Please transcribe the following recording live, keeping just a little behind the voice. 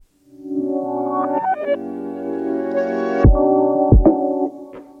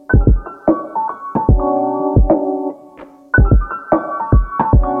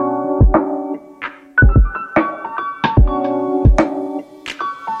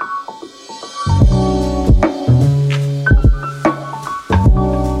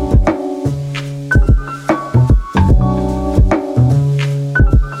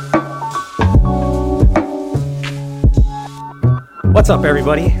What's up,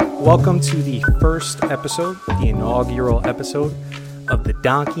 everybody? Welcome to the first episode, the inaugural episode of The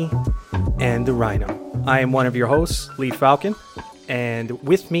Donkey and the Rhino. I am one of your hosts, Lee Falcon, and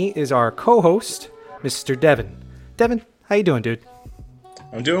with me is our co-host, Mr. Devin. Devin, how you doing, dude?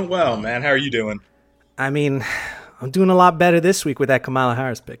 I'm doing well, man. How are you doing? I mean, I'm doing a lot better this week with that Kamala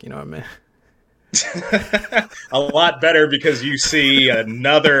Harris pick, you know what I mean? A lot better because you see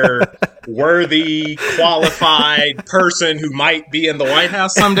another worthy, qualified person who might be in the White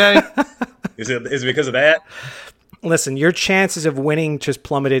House someday? Is it because of that? Listen, your chances of winning just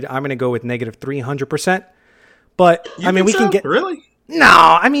plummeted. I'm going to go with negative 300%. But, we can get... Really? No,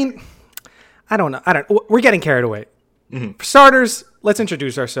 I don't know. We're getting carried away. Mm-hmm. For starters, let's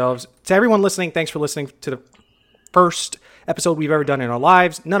introduce ourselves. To everyone listening, thanks for listening to the first episode we've ever done in our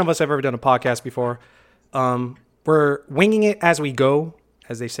lives. None of us have ever done a podcast before. We're winging it as we go,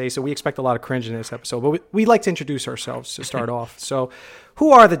 as they say, so we expect a lot of cringe in this episode. But we like to introduce ourselves to start off. So, who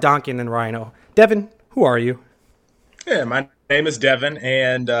are the Donkey and Rhino? Devin, who are you? Yeah, my name is Devin,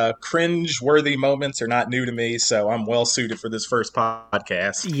 and cringe-worthy moments are not new to me, so I'm well suited for this first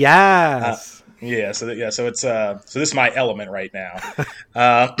podcast. Yes. So this is my element right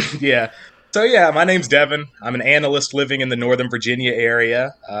now. My name's Devin. I'm an analyst living in the Northern Virginia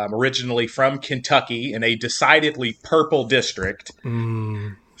area. I'm originally from Kentucky in a decidedly purple district.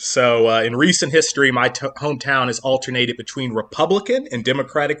 So in recent history, my hometown has alternated between Republican and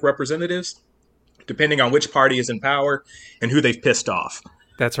Democratic representatives, depending on which party is in power and who they've pissed off.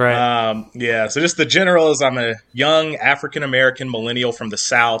 That's right. So just the general is I'm a young African-American millennial from the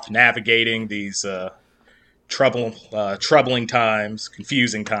South navigating these troubling times,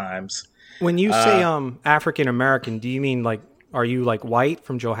 confusing times. When you say African American, do you mean like, are you like white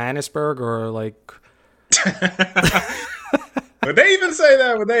from Johannesburg or like? Would they even say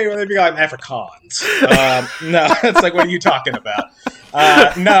that? Would they be like Afrikaans? No, it's like, what are you talking about?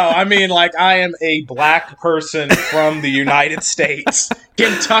 No, I mean like I am a black person from the United States,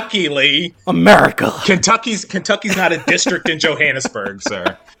 Kentucky, Lee. America. Kentucky's not a district in Johannesburg,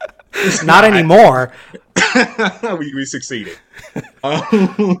 sir. Not anymore. We succeeded.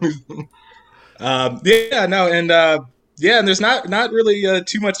 And there's not really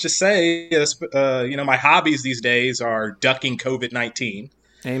too much to say. My hobbies these days are ducking COVID-19.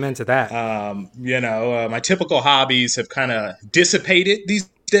 Amen to that. My typical hobbies have kind of dissipated these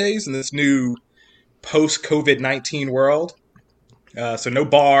days in this new post-COVID-19 world. So no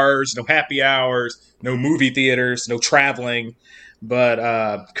bars, no happy hours, no movie theaters, no traveling.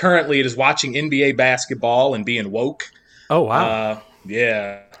 But currently it is watching NBA basketball and being woke. Oh, wow.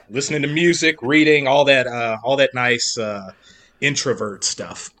 Listening to music, reading, all that nice introvert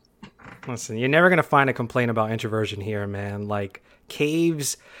stuff. Listen, you're never going to find a complaint about introversion here, man. Like,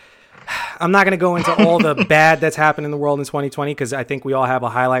 caves. I'm not going to go into all the bad that's happened in the world in 2020 because I think we all have a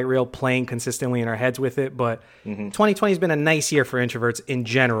highlight reel playing consistently in our heads with it. But 2020 has been a nice year for introverts in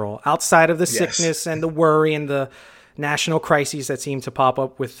general, outside of the sickness and the worry and the national crises that seem to pop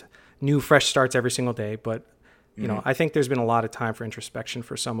up with new, fresh starts every single day. But you know, I think there's been a lot of time for introspection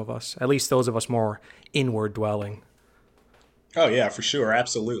for some of us, at least those of us more inward dwelling. Oh, yeah, for sure.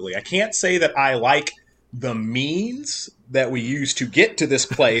 Absolutely. I can't say that I like the means that we use to get to this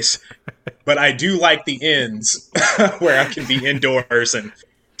place, but I do like the ends where I can be indoors and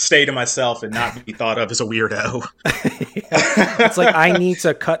stay to myself and not be thought of as a weirdo. It's like I need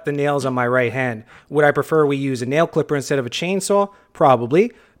to cut the nails on my right hand. Would I prefer we use a nail clipper instead of a chainsaw?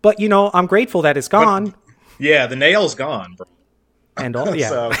 Probably. But, I'm grateful that it's gone. Yeah, the nail's gone, bro. And all,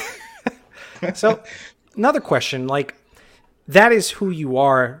 yeah. So, another question, like, that is who you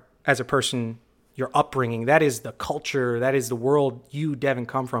are as a person, your upbringing. That is the culture. That is the world you, Devin,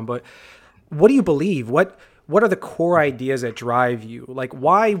 come from. But what do you believe? What are the core ideas that drive you? Like,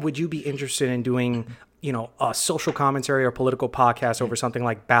 why would you be interested in doing, a social commentary or political podcast over something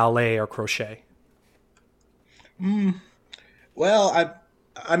like ballet or crochet? Well,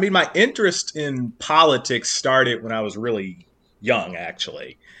 I mean, my interest in politics started when I was really young,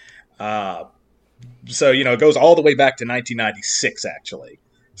 actually. It goes all the way back to 1996, actually.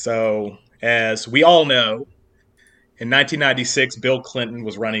 So, as we all know, in 1996, Bill Clinton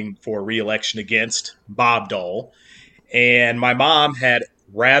was running for re-election against Bob Dole. And my mom had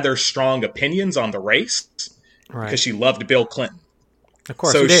rather strong opinions on the race because she loved Bill Clinton. Of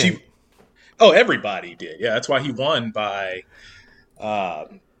course, so did. Everybody did. Yeah, that's why he won by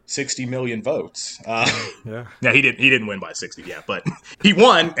 60 million votes. Yeah, he didn't win by 60 yet, but he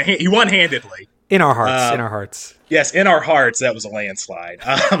won. He won handedly. In our hearts. Yes, in our hearts, that was a landslide.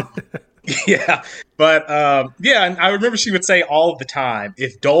 Yeah, but and I remember she would say all the time,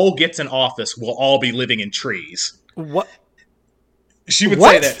 "If Dole gets in office, we'll all be living in trees." What? She would say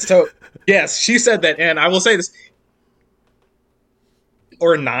What? that. So yes, she said that, and I will say this: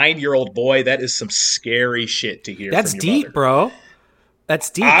 or a 9-year-old boy, that is some scary shit to hear That's from your deep, mother. bro. That's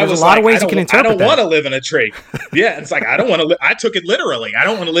deep. I There's a was lot of like, ways you can I interpret don't want to that. live in a tree. Yeah, it's like I don't want to. I took it literally. I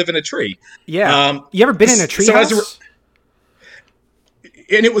don't want to live in a tree. Yeah. You ever been in a So treehouse?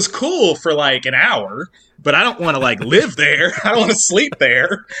 and it was cool for like an hour, but I don't want to like live there. I don't want to sleep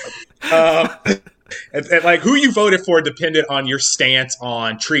there. Um, and like who you voted for depended on your stance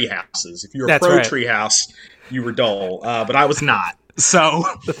on tree houses. If you were That's pro right. tree house, you were dull, but I was not. So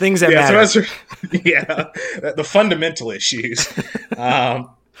The things that yeah, matter. so the fundamental issues.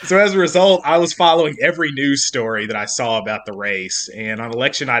 So as a result, I was following every news story that I saw about the race, and on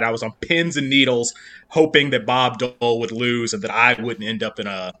election night, I was on pins and needles, hoping that Bob Dole would lose and that I wouldn't end up in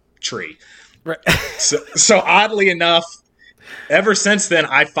a tree. Right. So oddly enough, ever since then,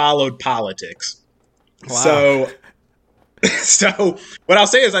 I followed politics. Wow. So what I'll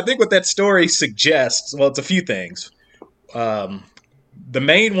say is, I think what that story suggests, well, it's a few things. The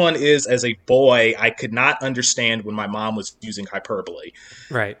main one is, as a boy, I could not understand when my mom was using hyperbole.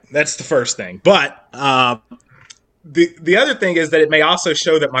 Right. That's the first thing. But the other thing is that it may also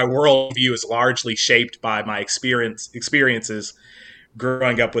show that my worldview is largely shaped by my experiences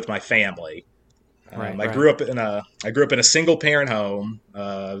growing up with my family. I grew up in a single parent home.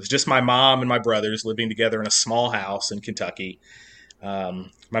 It was just my mom and my brothers living together in a small house in Kentucky. My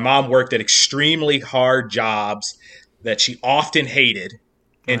mom worked at extremely hard jobs that she often hated,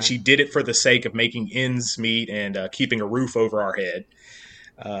 and she did it for the sake of making ends meet and keeping a roof over our head.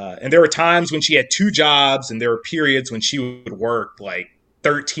 And there were times when she had 2 jobs, and there were periods when she would work like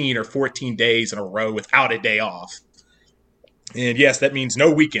 13 or 14 days in a row without a day off. And yes, that means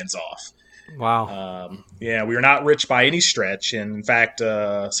no weekends off. Wow. Yeah, we were not rich by any stretch. And in fact,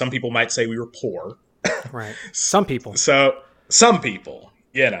 some people might say we were poor. Right. Some people. So some people,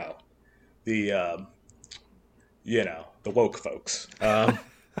 the woke folks, but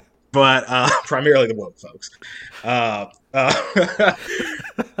primarily the woke folks.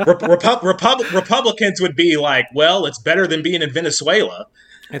 Republicans would be like, well, it's better than being in Venezuela.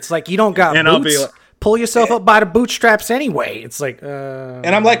 It's like you don't got And I'll boots. be like, Pull yourself up by the bootstraps anyway. It's like,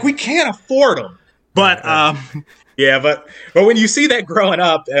 and I'm like, we can't afford them. But yeah, but when you see that growing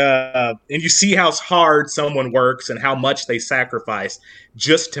up, and you see how hard someone works and how much they sacrifice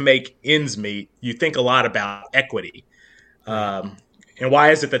just to make ends meet, you think a lot about equity. And why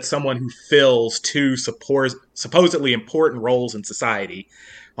is it that someone who fills 2 supposedly important roles in society,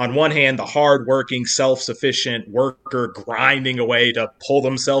 on one hand, the hardworking, self-sufficient worker grinding away to pull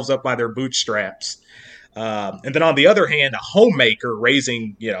themselves up by their bootstraps, and then on the other hand, a homemaker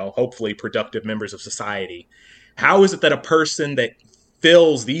raising, hopefully productive members of society. How is it that a person that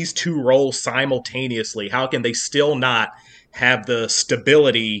fills these 2 roles simultaneously, how can they still not have the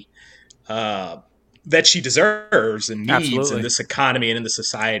stability that she deserves and needs Absolutely. in this economy and in the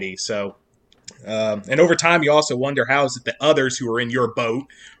society? So, and over time, you also wonder, how is it that others who are in your boat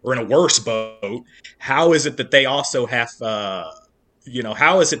or in a worse boat, how is it that they also have, how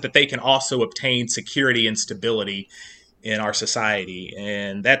is it that they can also obtain security and stability in our society?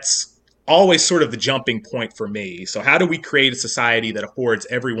 And that's always sort of the jumping point for me. So how do we create a society that affords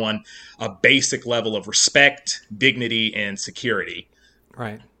everyone a basic level of respect, dignity, and security?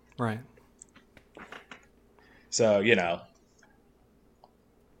 right. So,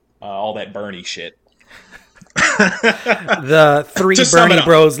 all that Bernie shit. The 3 To sum it Bernie up.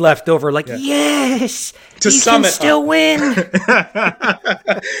 bros left over, like, yes, To he sum can it still win.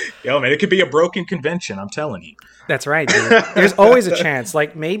 Yo, man, it could be a broken convention, I'm telling you. That's right, dude. There's always a chance.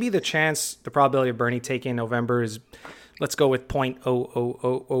 Like, maybe the probability of Bernie taking November is, let's go with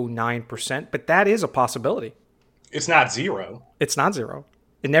 0.00009%, but that is a possibility. It's not zero. It's not zero.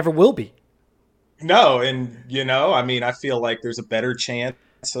 It never will be. No, and, I feel like there's a better chance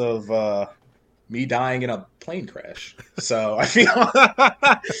of me dying in a plane crash. So I feel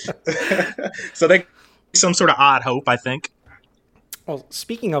so they some sort of odd hope, I think. Well,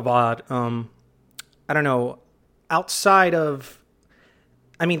 speaking of odd, I don't know, outside of,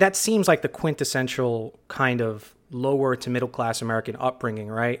 that seems like the quintessential kind of lower to middle class American upbringing,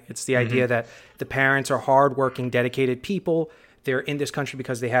 right? It's the idea that the parents are hardworking, dedicated people. They're in this country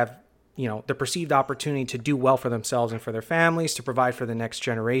because they have, the perceived opportunity to do well for themselves and for their families, to provide for the next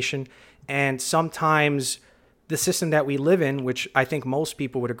generation. And sometimes the system that we live in, which I think most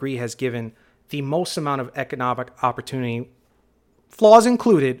people would agree has given the most amount of economic opportunity, flaws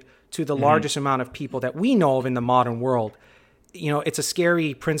included, to the largest amount of people that we know of in the modern world. It's a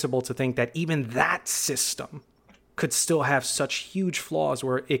scary principle to think that even that system could still have such huge flaws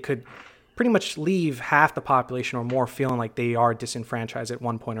where it could pretty much leave half the population or more feeling like they are disenfranchised at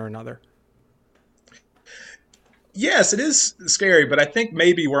one point or another. Yes, it is scary, but I think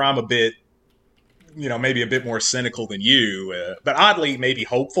maybe where I'm a bit, maybe a bit more cynical than you, but oddly maybe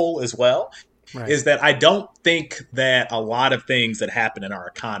hopeful as well, Right. is that I don't think that a lot of things that happen in our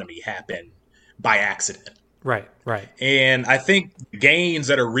economy happen by accident. Right. Right. And I think gains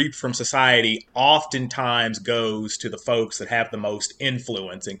that are reaped from society oftentimes goes to the folks that have the most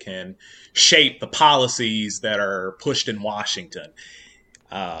influence and can shape the policies that are pushed in Washington.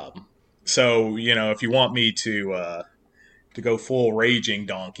 So, if you want me to go full raging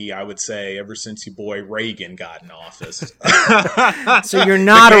donkey, I would say ever since your boy Reagan got in office, So you're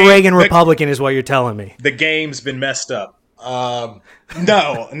not a Reagan Republican, is what you're telling me. the game's been messed up. No,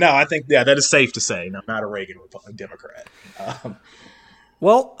 I think that is safe to say. No, I'm not a Reagan Democrat.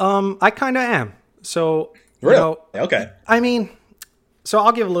 Well, I kind of am. So, Really? Okay. I mean, so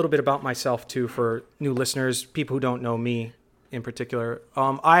I'll give a little bit about myself too for new listeners, people who don't know me in particular.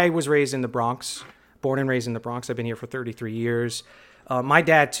 I was raised in the Bronx, born and raised in the Bronx. I've been here for 33 years. My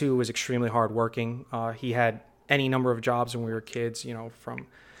dad too was extremely hardworking. He had any number of jobs when we were kids, from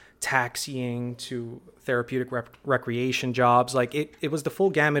taxiing to therapeutic recreation jobs. Like it was the full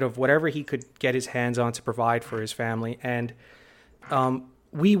gamut of whatever he could get his hands on to provide for his family. And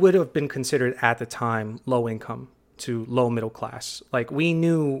we would have been considered at the time low income to low middle class. Like we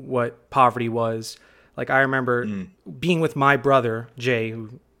knew what poverty was. Like I remember being with my brother, Jay,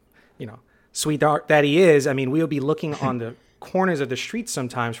 who, sweetheart that he is. I mean, we'll be looking on the corners of the street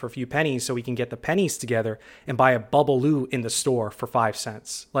sometimes for a few pennies so we can get the pennies together and buy a Bubbaloo in the store for 5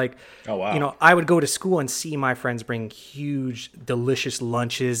 cents. Like, oh, wow. I would go to school and see my friends bring huge, delicious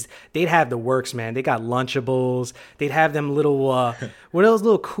lunches. They'd have the works, man. They got Lunchables. They'd have them little, what are those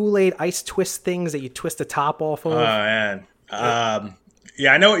little Kool-Aid ice twist things that you twist the top off of? Oh, man.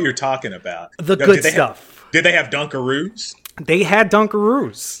 Yeah, I know what you're talking about. The good stuff. Did they have Dunkaroos? They had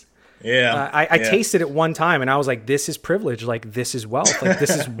Dunkaroos. Yeah. I tasted it one time and I was like, this is privilege. Like, this is wealth. Like,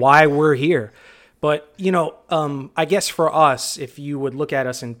 this is why we're here. But, I guess for us, if you would look at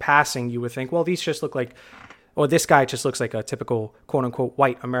us in passing, you would think, well, these just look like, or this guy just looks like a typical quote unquote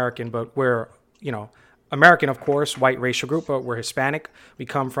white American, but we're, American, of course, white racial group, but we're Hispanic. We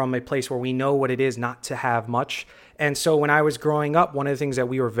come from a place where we know what it is not to have much. And so when I was growing up, one of the things that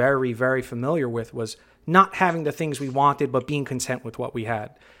we were very, very familiar with was not having the things we wanted, but being content with what we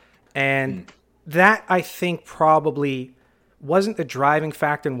had. And that, I think, probably wasn't the driving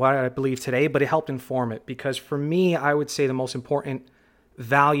factor in what I believe today, but it helped inform it. Because for me, I would say the most important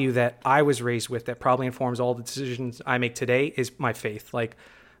value that I was raised with that probably informs all the decisions I make today is my faith. Like,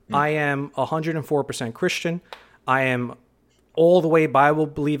 I am 104% Christian. I am all the way Bible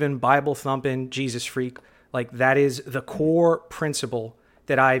believing, Bible thumping, Jesus freak. Like, that is the core principle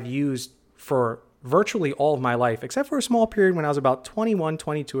that I've used for virtually all of my life, except for a small period when I was about 21,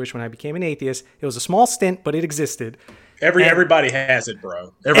 22-ish when I became an atheist. It was a small stint, but it existed. Everybody has it,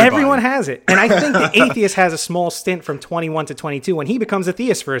 bro. Everyone has it. And I think the atheist has a small stint from 21 to 22 when he becomes a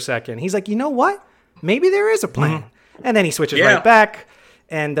theist for a second. He's like, you know what? Maybe there is a plan. And then he switches right back.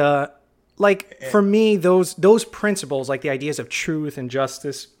 And for me, those principles, like the ideas of truth and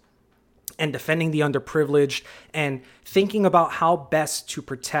justice and defending the underprivileged and thinking about how best to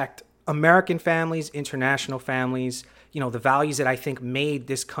protect American families, international families, the values that I think made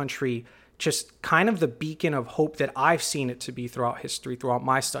this country just kind of the beacon of hope that I've seen it to be throughout history, throughout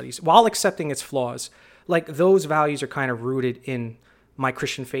my studies, while accepting its flaws. Like, those values are kind of rooted in my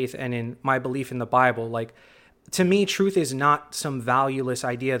Christian faith and in my belief in the Bible. Like, to me, truth is not some valueless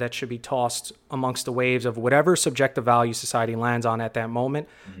idea that should be tossed amongst the waves of whatever subjective value society lands on at that moment.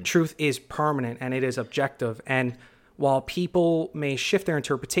 Truth is permanent and it is objective. And while people may shift their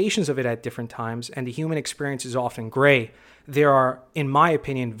interpretations of it at different times, and the human experience is often gray, there are, in my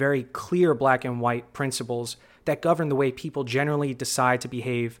opinion, very clear black and white principles that govern the way people generally decide to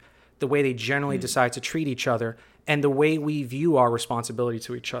behave, the way they generally decide to treat each other, and the way we view our responsibility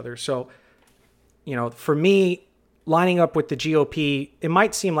to each other. So, for me, lining up with the GOP, it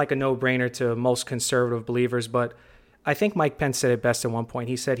might seem like a no-brainer to most conservative believers, but I think Mike Pence said it best at one point.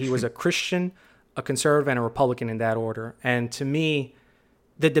 He said he was a Christian, a conservative, and a Republican in that order. And to me,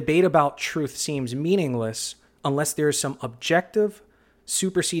 the debate about truth seems meaningless unless there is some objective,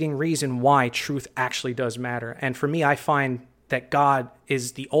 superseding reason why truth actually does matter. And for me, I find that God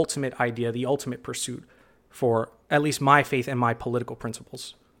is the ultimate idea, the ultimate pursuit for at least my faith and my political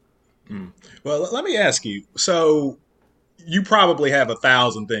principles. Well, let me ask you. So you probably have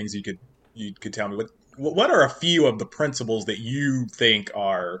 1,000 things you could tell me. What are a few of the principles that you think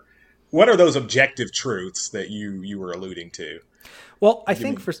are... What are those objective truths that you were alluding to? Well, I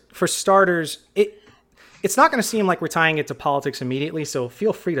think for starters, it's not going to seem like we're tying it to politics immediately, so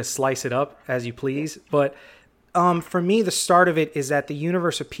feel free to slice it up as you please. But for me, the start of it is that the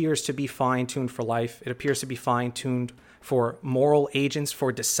universe appears to be fine-tuned for life. It appears to be fine-tuned for moral agents,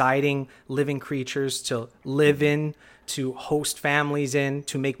 for deciding living creatures to live in, to host families in,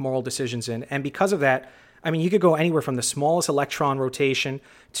 to make moral decisions in. And because of that, I mean, you could go anywhere from the smallest electron rotation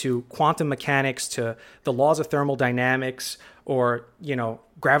to quantum mechanics to the laws of thermodynamics or,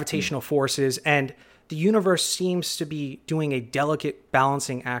 gravitational forces. And the universe seems to be doing a delicate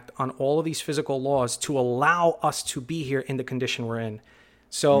balancing act on all of these physical laws to allow us to be here in the condition we're in.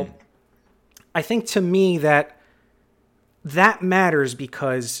 So I think to me that matters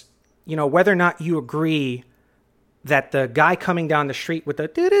because, whether or not you agree that the guy coming down the street with the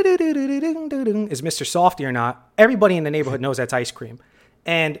is Mr. Softy or not, everybody in the neighborhood knows that's ice cream.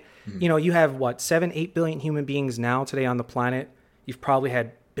 And, you have 7-8 billion human beings now today on the planet. You've probably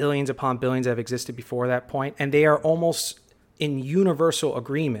had billions upon billions that have existed before that point. And they are almost in universal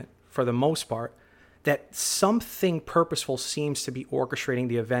agreement for the most part that something purposeful seems to be orchestrating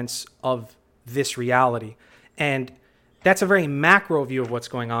the events of this reality. And that's a very macro view of what's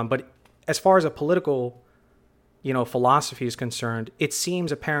going on. But as far as a political philosophy is concerned, it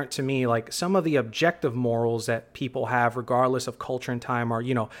seems apparent to me like some of the objective morals that people have, regardless of culture and time, are,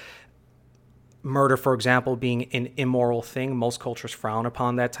 murder, for example, being an immoral thing. Most cultures frown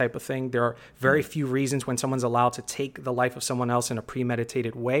upon that type of thing. There are very few reasons when someone's allowed to take the life of someone else in a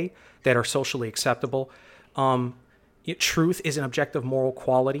premeditated way that are socially acceptable. Truth is an objective moral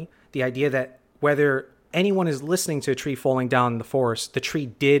quality. The idea that whether anyone is listening to a tree falling down in the forest, the tree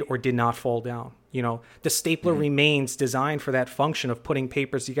did or did not fall down. The stapler remains designed for that function of putting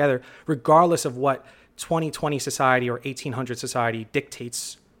papers together, regardless of what 2020 society or 1800 society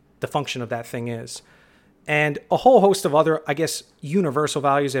dictates the function of that thing is. And a whole host of other, I guess, universal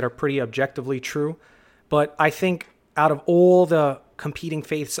values that are pretty objectively true. But I think out of all the competing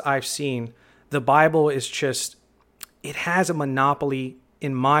faiths I've seen, the Bible is just, it has a monopoly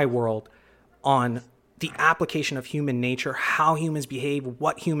in my world on the application of human nature, how humans behave,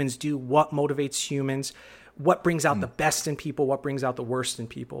 what humans do, what motivates humans, what brings out the best in people, what brings out the worst in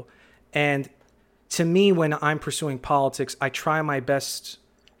people. And to me, when I'm pursuing politics, I try my best.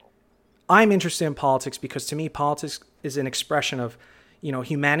 I'm interested in politics because to me, politics is an expression of,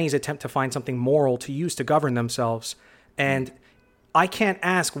 humanity's attempt to find something moral to use to govern themselves. And I can't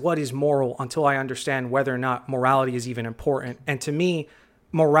ask what is moral until I understand whether or not morality is even important. And to me,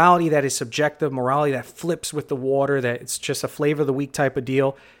 morality that is subjective, morality that flips with the water, that it's just a flavor of the week type of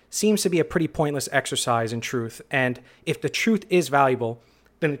deal, seems to be a pretty pointless exercise in truth. And if the truth is valuable,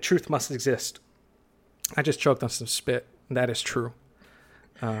 then the truth must exist. I just choked on some spit. That is true.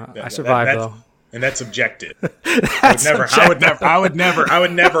 I survived though. And that's objective. I would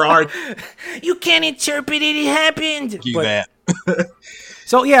never argue. You can't interpret it. It happened. That.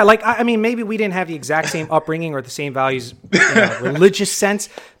 So yeah, I mean, maybe we didn't have the exact same upbringing or the same values in a religious sense,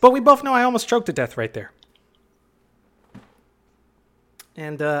 but we both know I almost choked to death right there.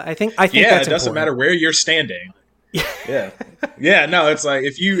 And I think that's it doesn't matter where you're standing. Yeah. No, it's like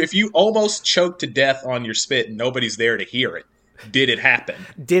if you almost choke to death on your spit and nobody's there to hear it, did it happen?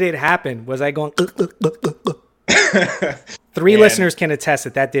 Did it happen? Was I going? Three listeners can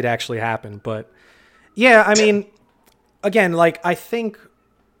attest that did actually happen. But yeah, I mean, again, I think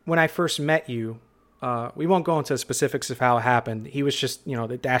when I first met you, we won't go into specifics of how it happened. He was just,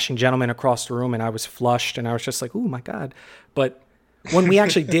 the dashing gentleman across the room, and I was flushed, and I was just like, "Oh my God!" But when we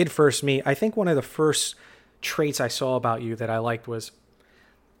actually did first meet, I think one of the first traits I saw about you that I liked was,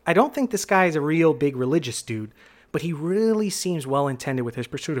 I don't think this guy is a real big religious dude, but he really seems well-intended with his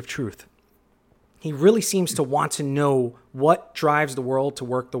pursuit of truth. He really seems to want to know what drives the world to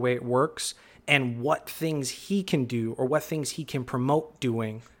work the way it works and what things he can do or what things he can promote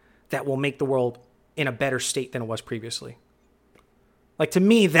doing that will make the world in a better state than it was previously. To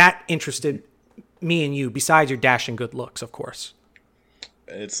me, that interested me and you, besides your dashing good looks, of course.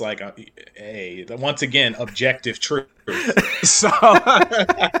 It's like, hey, once again, objective truth. So,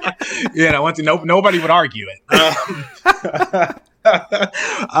 nobody would argue it.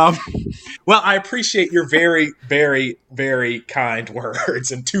 Well, I appreciate your very, very, very kind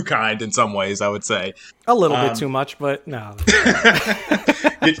words, and too kind in some ways, I would say. A little bit too much, but no.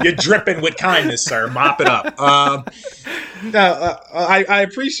 You're dripping with kindness, sir. Mop it up. I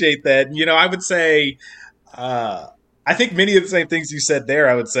appreciate that. I would say, I think many of the same things you said there,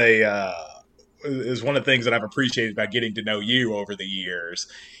 I would say, is one of the things that I've appreciated about getting to know you over the years,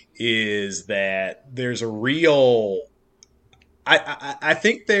 is that there's a real, I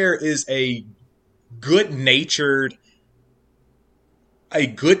think there is a good-natured a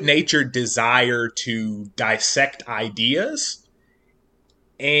good-natured desire to dissect ideas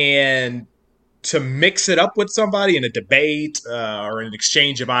and to mix it up with somebody in a debate or an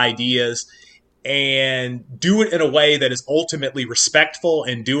exchange of ideas, and do it in a way that is ultimately respectful,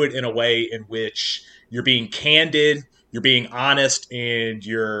 and do it in a way in which you're being candid, you're being honest, and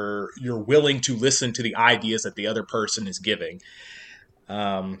you're willing to listen to the ideas that the other person is giving.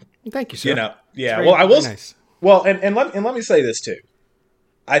 Thank you, sir. You know, yeah. Very, Well, I will. nice. Well, and let me say this too.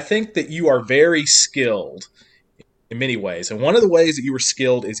 I think that you are very skilled in many ways, and one of the ways that you are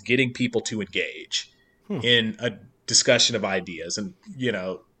skilled is getting people to engage in a discussion of ideas. And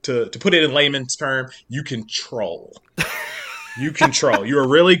to put it in layman's term, you can troll. You can troll. You are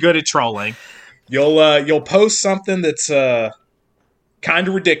really good at trolling. You'll post something that's kind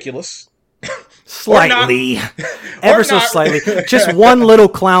of ridiculous. Slightly. Ever so slightly. Just one little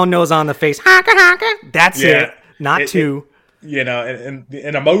clown nose on the face. Haka haka. That's it. Not two. And an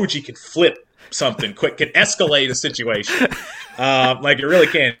emoji can flip something quick, can escalate a situation. Like it really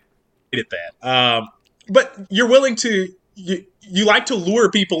can at that. But you're willing to, you like to lure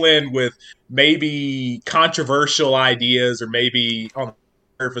people in with maybe controversial ideas or maybe on the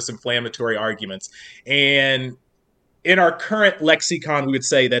surface inflammatory arguments. And in our current lexicon, we would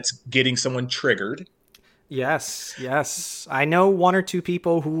say that's getting someone triggered. Yes. I know one or two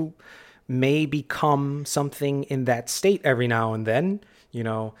people who may become something in that state every now and then.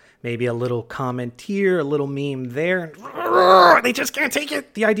 Maybe a little comment here, a little meme there. They just can't take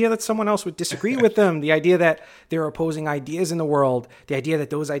it. The idea that someone else would disagree with them, the idea that there are opposing ideas in the world, the idea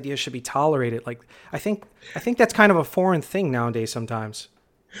that those ideas should be tolerated. Like, I think that's kind of a foreign thing nowadays sometimes.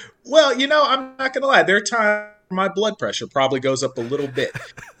 Well, I'm not going to lie. There are times my blood pressure probably goes up a little bit.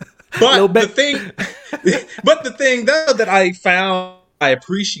 But the thing though that I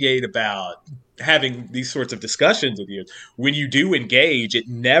appreciate about having these sorts of discussions with you, when you do engage, it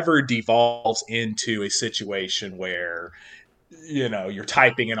never devolves into a situation where you're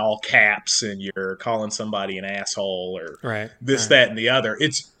typing in all caps and you're calling somebody an asshole or that and the other.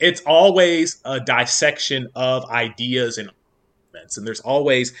 It's always a dissection of ideas and arguments, and there's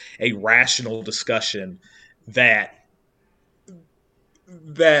always a rational discussion that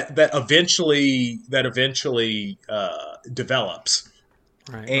eventually develops.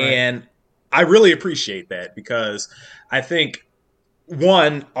 And I really appreciate that, because I think,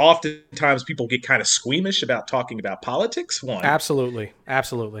 one, oftentimes people get kind of squeamish about talking about politics. Absolutely.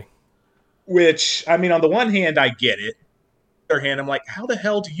 Which, I mean, on the one hand, I get it. On the other hand, I'm like, how the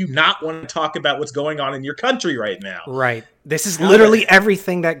hell do you not want to talk about what's going on in your country right now? Right. This is literally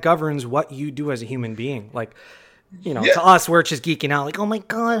everything that governs what you do as a human being. Like, to us, we're just geeking out. Like, oh my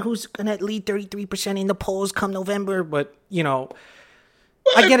God, who's going to lead 33% in the polls come November? But,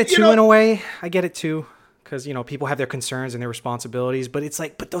 I get it too, in a way. I get it too, because people have their concerns and their responsibilities. But it's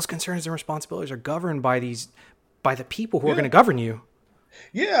like, but those concerns and responsibilities are governed by the people who are going to govern you.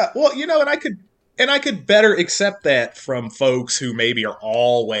 Yeah, well, and I could better accept that from folks who maybe are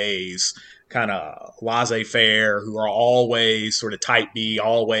always kind of laissez-faire, who are always sort of type B,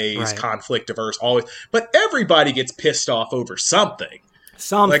 always conflict averse, always. But everybody gets pissed off over something.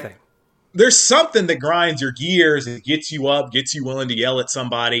 Like, there's something that grinds your gears and gets you up, gets you willing to yell at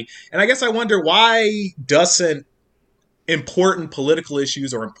somebody. And I guess I wonder, why doesn't important political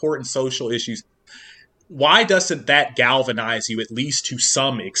issues or important social issues, why doesn't that galvanize you at least to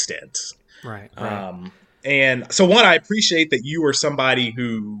some extent? Right. And so, one, I appreciate that you are somebody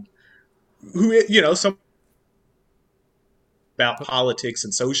who some about politics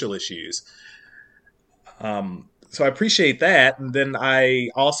and social issues. So I appreciate that. And then I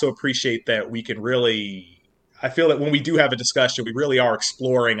also appreciate that we can really, I feel that when we do have a discussion, we really are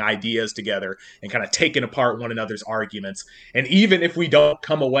exploring ideas together and kind of taking apart one another's arguments. And even if we don't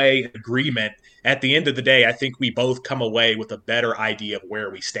come away in agreement, at the end of the day, I think we both come away with a better idea of where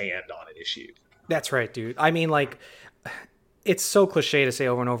we stand on an issue. That's right, dude. I mean, like, it's so cliche to say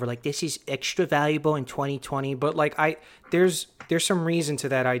over and over, like, this is extra valuable in 2020. But like, there's some reason to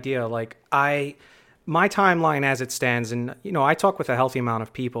that idea. Like, my timeline as it stands, and I talk with a healthy amount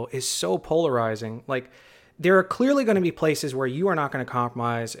of people, is so polarizing. Like, there are clearly going to be places where you are not going to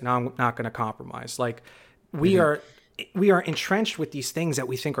compromise and I'm not going to compromise. Like, we are entrenched with these things that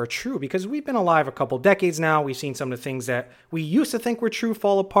we think are true because we've been alive a couple decades now. We've seen some of the things that we used to think were true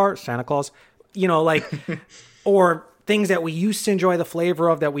fall apart. Santa Claus, or things that we used to enjoy the flavor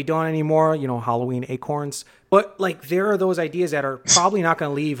of that we don't anymore. Halloween acorns. But like, there are those ideas that are probably not going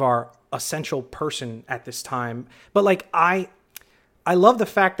to leave our essential person at this time. But like, I love the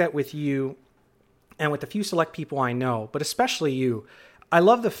fact that with you and with the few select people I know, but especially you, I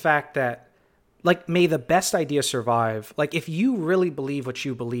love the fact that like, may the best idea survive. Like, if you really believe what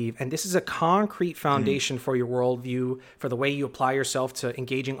you believe, and this is a concrete foundation for your worldview, for the way you apply yourself to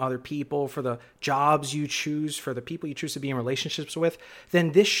engaging other people, for the jobs you choose, for the people you choose to be in relationships with,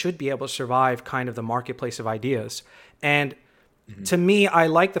 then this should be able to survive kind of the marketplace of ideas. And to me, I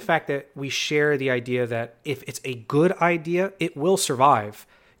like the fact that we share the idea that if it's a good idea, it will survive.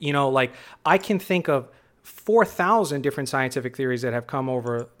 You know, like, I can think of 4,000 different scientific theories that have come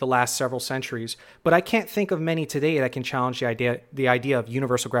over the last several centuries, but I can't think of many today that can challenge the idea of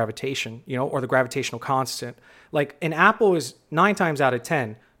universal gravitation, you know, or the gravitational constant. Like, an apple is 9 times out of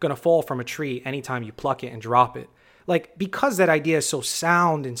 10 going to fall from a tree anytime you pluck it and drop it. Like, because that idea is so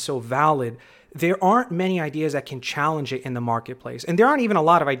sound and so valid, there aren't many ideas that can challenge it in the marketplace. And there aren't even a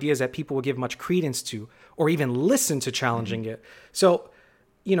lot of ideas that people will give much credence to or even listen to challenging it. So,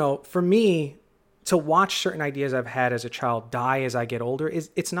 you know, for me, to watch certain ideas I've had as a child die as I get older,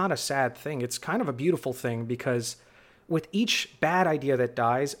 it's not a sad thing. It's kind of a beautiful thing, because with each bad idea that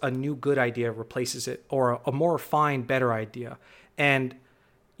dies, a new good idea replaces it, or a more refined, better idea. And,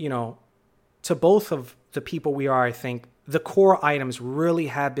 you know, to both of the people we are, I think the core items really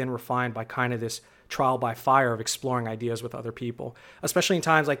have been refined by kind of this trial by fire of exploring ideas with other people, especially in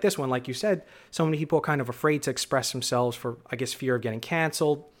times like this one. Like you said, so many people are kind of afraid to express themselves for, I guess, fear of getting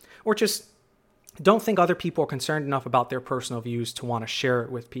canceled, or just don't think other people are concerned enough about their personal views to want to share it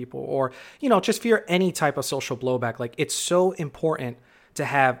with people, or, you know, just fear any type of social blowback. Like, it's so important to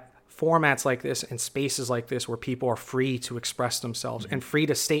have formats like this and spaces like this where people are free to express themselves and free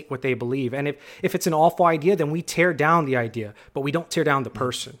to state what they believe. And if it's an awful idea, then we tear down the idea, but we don't tear down the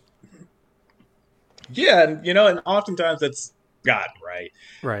person. Yeah, and, you know, and oftentimes that's God, right?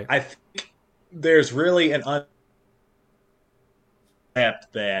 Right. I think there's really an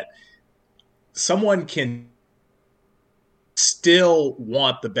concept that someone can still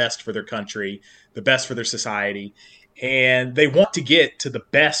want the best for their country, the best for their society, and they want to get to the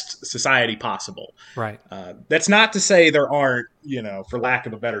best society possible. Right. That's not to say there aren't, you know, for lack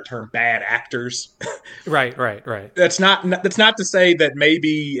of a better term, bad actors. Right. That's not to say that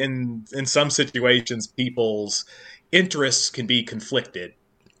maybe in some situations people's interests can be conflicted.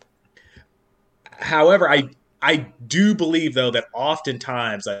 However, I do believe, though, that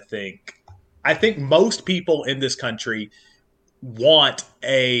oftentimes I think most people in this country want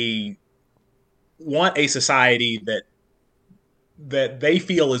a society that they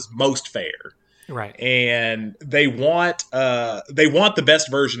feel is most fair. Right. And they want the best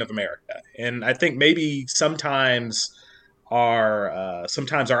version of America. And I think maybe sometimes our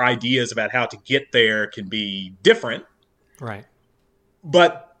ideas about how to get there can be different. Right.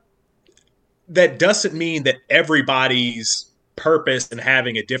 But that doesn't mean that everybody's purpose in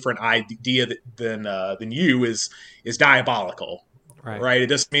having a different idea than you is diabolical. Right. It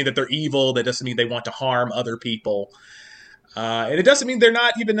doesn't mean that they're evil. That doesn't mean they want to harm other people. And it doesn't mean they're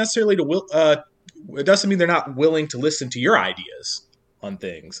not even necessarily it doesn't mean they're not willing to listen to your ideas on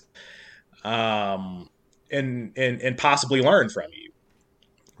things, and possibly learn from you.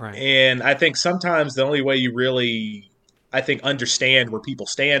 Right. And I think sometimes the only way you really, I think, understand where people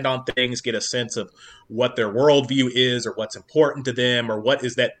stand on things, get a sense of what their worldview is, or what's important to them, or what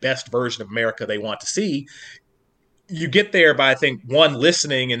is that best version of America they want to see. You get there by, I think, 1,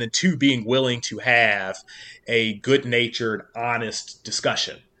 listening, and then 2, being willing to have a good-natured, honest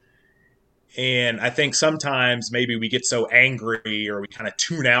discussion. And I think sometimes maybe we get so angry, or we kind of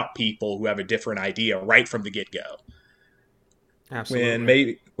tune out people who have a different idea right from the get-go.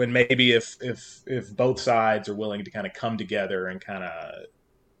 Absolutely. When maybe if both sides are willing to kind of come together and kind of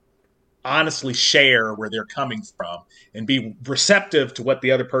honestly share where they're coming from and be receptive to what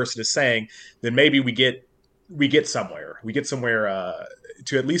the other person is saying, then maybe we get somewhere. We get somewhere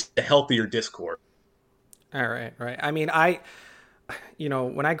to at least a healthier discourse. All right. I mean,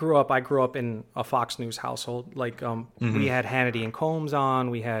 when I grew up in a Fox News household. Like, we had Hannity and Combs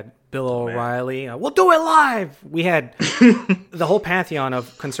on. We had Bill O'Reilly. We'll do it live. We had the whole pantheon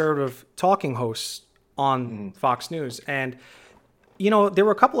of conservative talking hosts on Fox News. And, you know, there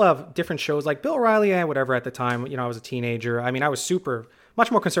were a couple of different shows like Bill O'Reilly and whatever at the time. You know, I was a teenager. I mean, I was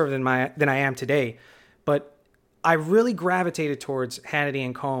much more conservative than I am today. But I really gravitated towards Hannity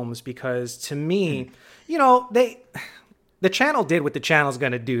and Combs because, to me, you know, the channel did what the channel's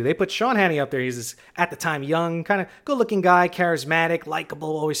going to do. They put Sean Hannity up there. He's this, at the time, young, kind of good-looking guy, charismatic,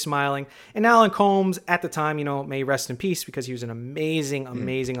 likable, always smiling. And Alan Combs, at the time, you know, may he rest in peace, because he was an amazing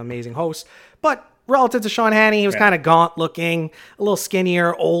host. But relative to Sean Hannity, he was kind of gaunt-looking, a little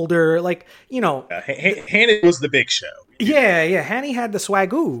skinnier, older, like, you know. Hannity was the big show. Yeah. Hannity had the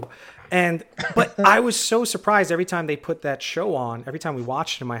swagoo. But I was so surprised every time they put that show on, every time we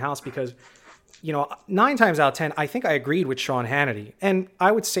watched it in my house, because 9 times out of 10, I think I agreed with Sean Hannity. And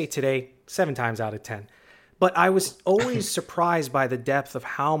I would say today, 7 times out of 10. But I was always surprised by the depth of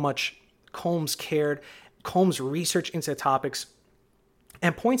how much Colmes cared, Colmes' research into topics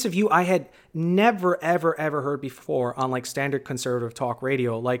and points of view I had never, ever, ever heard before on like standard conservative talk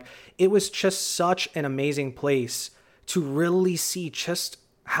radio. Like, it was just such an amazing place to really see just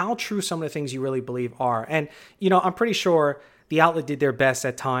how true some of the things you really believe are. And, I'm pretty sure the outlet did their best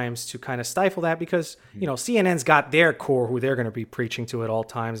at times to kind of stifle that because, CNN's got their core who they're going to be preaching to at all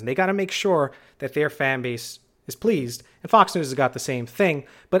times. And they got to make sure that their fan base is pleased. And Fox News has got the same thing.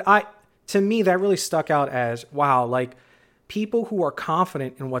 But to me, that really stuck out as, wow, like people who are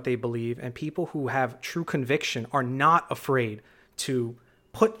confident in what they believe and people who have true conviction are not afraid to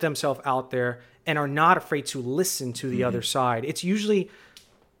put themselves out there and are not afraid to listen to the other side. It's usually,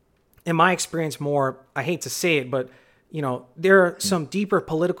 in my experience, more, I hate to say it, but there are some deeper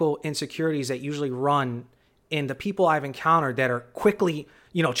political insecurities that usually run in the people I've encountered that are quickly,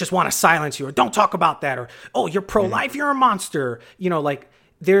 just want to silence you or don't talk about that or, oh, you're pro-life, you're a monster.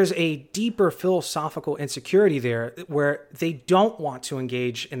 There's a deeper philosophical insecurity there where they don't want to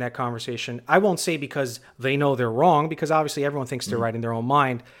engage in that conversation. I won't say because they know they're wrong, because obviously everyone thinks they're right in their own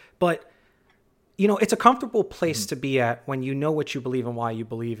mind. But, it's a comfortable place to be at when you know what you believe and why you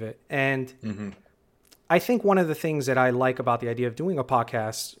believe it. And I think one of the things that I like about the idea of doing a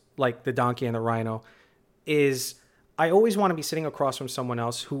podcast like The Donkey and the Rhino is I always want to be sitting across from someone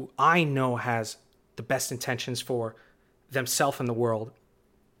else who I know has the best intentions for themselves and the world.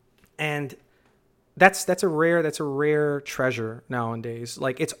 And that's a rare treasure nowadays.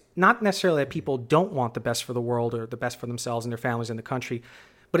 Like, it's not necessarily that people don't want the best for the world or the best for themselves and their families and the country,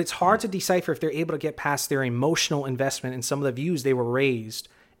 but it's hard to decipher if they're able to get past their emotional investment in some of the views they were raised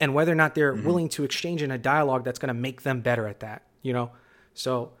and whether or not they're willing to exchange in a dialogue that's going to make them better at that,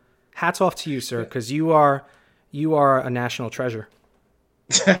 So hats off to you, sir, because you are a national treasure.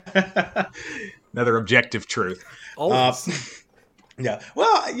 Another objective truth. Always. Yeah.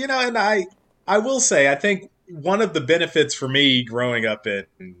 Well, and I will say, I think one of the benefits for me growing up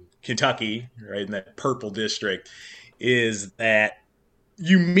in Kentucky, right, in that purple district, is that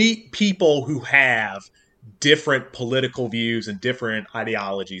you meet people who have different political views and different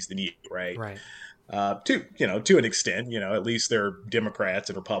ideologies than you, right? Right. To an extent, at least they're Democrats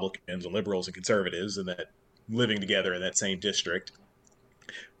and Republicans and liberals and conservatives and that living together in that same district.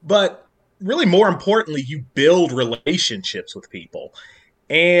 But really, more importantly, you build relationships with people.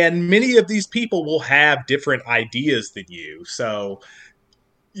 And many of these people will have different ideas than you. So,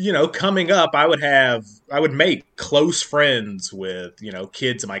 coming up, I would make close friends with,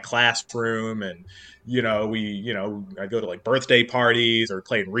 kids in my classroom. And, I go to like birthday parties or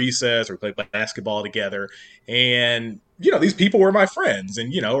play in recess or play basketball together. And, these people were my friends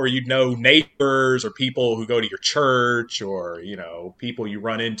and, or neighbors or people who go to your church or, people you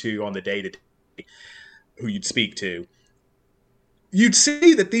run into on the day to day who you'd speak to. You'd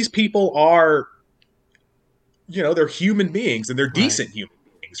see that these people are, they're human beings and they're decent human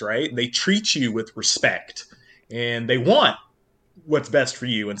beings, right? And they treat you with respect and they want what's best for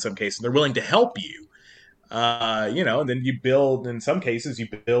you in some cases. They're willing to help you, and then in some cases, you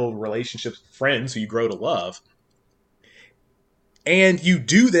build relationships with friends who you grow to love. And you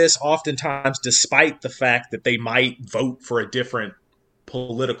do this oftentimes despite the fact that they might vote for a different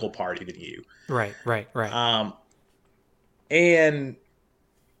political party than you. Right. And,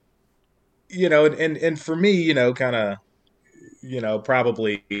 and for me, kind of,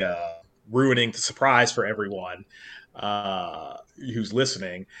 probably ruining the surprise for everyone who's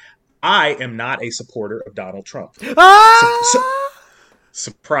listening, I am not a supporter of Donald Trump.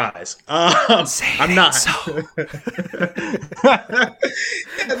 Surprise. I'm not. So.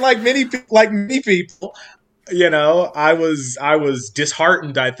 And like many people, I was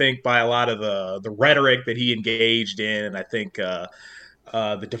disheartened, I think, by a lot of the rhetoric that he engaged in, and I think the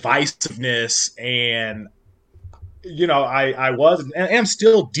divisiveness, and I was and am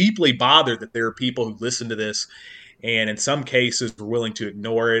still deeply bothered that there are people who listen to this, and in some cases were willing to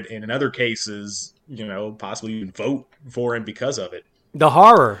ignore it, and in other cases, possibly even vote for him because of it. The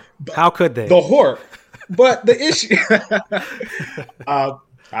horror. How could they? The horror. But the issue,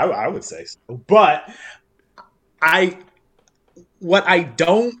 I would say so. But what I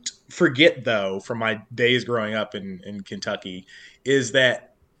don't forget, though, from my days growing up in Kentucky, is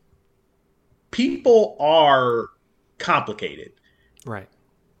that people are complicated. Right.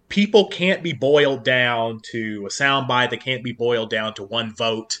 People can't be boiled down to a soundbite. They can't be boiled down to one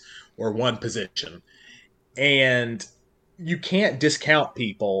vote or one position. And you can't discount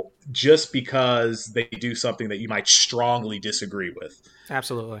people just because they do something that you might strongly disagree with.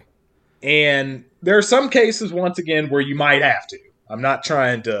 Absolutely. And there are some cases, once again, where you might have to. I'm not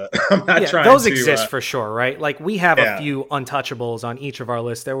trying to. I'm not trying. Those to, exist for sure, right? Like we have a few untouchables on each of our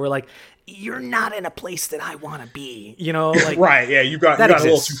lists that we're like, you're not in a place that I want to be. You know, like right? Yeah, you got a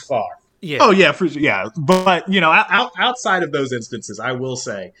little too far. Yeah. Oh yeah, yeah. But outside of those instances, I will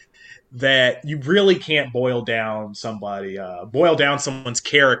say that you really can't boil down someone's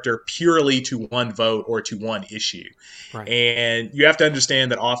character purely to one vote or to one issue. Right. And you have to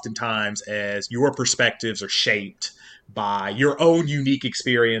understand that oftentimes, as your perspectives are shaped by your own unique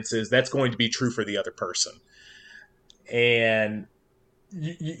experiences, that's going to be true for the other person. And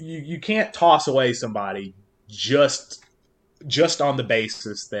you can't toss away somebody just on the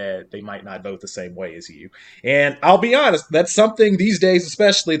basis that they might not vote the same way as you. And I'll be honest, that's something these days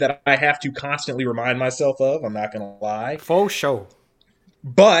especially that I have to constantly remind myself of. I'm not going to lie. For sure.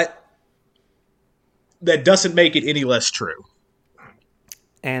 But that doesn't make it any less true.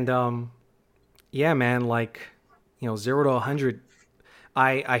 And yeah, man, like, 0 to 100,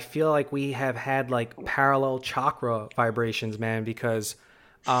 I feel like we have had like parallel chakra vibrations, man, because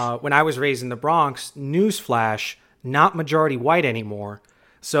when I was raised in the Bronx, newsflash, not majority white anymore.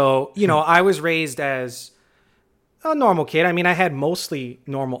 So, I was raised as a normal kid. I mean, I had mostly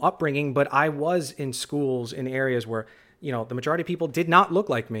normal upbringing, but I was in schools in areas where, the majority of people did not look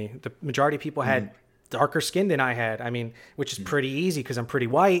like me. The majority of people had darker skin than I had. I mean, which is pretty easy because I'm pretty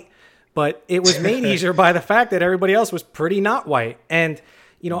white. But it was made easier by the fact that everybody else was pretty not white. And,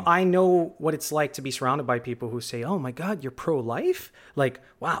 I know what it's like to be surrounded by people who say, oh my God, you're pro-life? Like,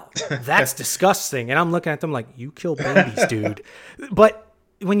 wow, that's disgusting. And I'm looking at them like, you kill babies, dude. But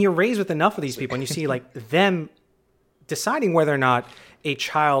when you're raised with enough of these people and you see like them deciding whether or not a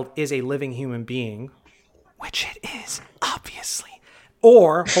child is a living human being, which it is, obviously,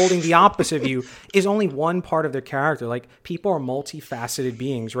 or holding the opposite view is only one part of their character. Like, people are multifaceted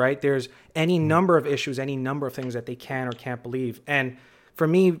beings, right? There's any number of issues, any number of things that they can or can't believe. And for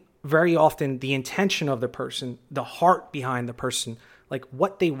me, very often, the intention of the person, the heart behind the person, like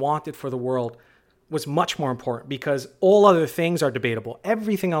what they wanted for the world was much more important, because all other things are debatable.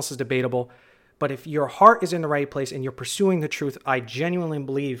 Everything else is debatable. But if your heart is in the right place and you're pursuing the truth, I genuinely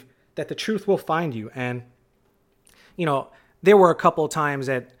believe that the truth will find you. And, there were a couple of times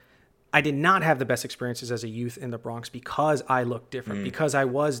that I did not have the best experiences as a youth in the Bronx because I looked different, because I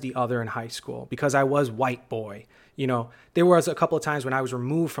was the other in high school, because I was white boy. There was a couple of times when I was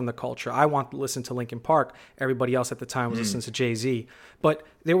removed from the culture. I wanted to listen to Linkin Park. Everybody else at the time was listening to Jay-Z. But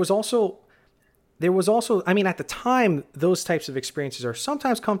there was also, I mean, at the time, those types of experiences are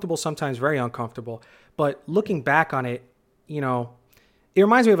sometimes comfortable, sometimes very uncomfortable. But looking back on it, it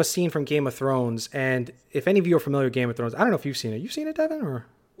reminds me of a scene from Game of Thrones. And if any of you are familiar with Game of Thrones, I don't know if you've seen it. You've seen it, Devin? Or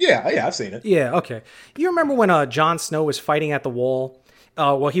Yeah, I've seen it. Yeah, okay. You remember when Jon Snow was fighting at the wall?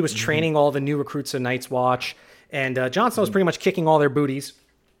 He was training all the new recruits of Night's Watch. And Jon Snow was pretty much kicking all their booties.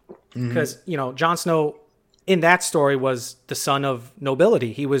 Because, Jon Snow, in that story, was the son of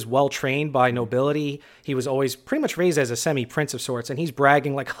nobility. He was well-trained by nobility. He was always pretty much raised as a semi-prince of sorts. And he's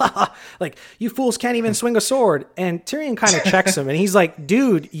bragging like, like, you fools can't even swing a sword. And Tyrion kind of checks him. And he's like,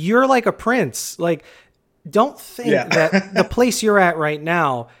 dude, you're like a prince. Like, don't think that the place you're at right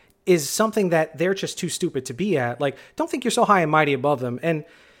now is something that they're just too stupid to be at. Like, don't think you're so high and mighty above them. And,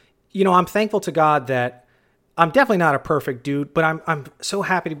 I'm thankful to God that I'm definitely not a perfect dude, but I'm so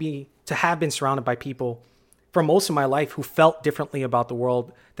happy to have been surrounded by people for most of my life who felt differently about the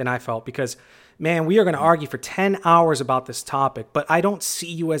world than I felt. Because, man, we are going to argue for 10 hours about this topic, but I don't see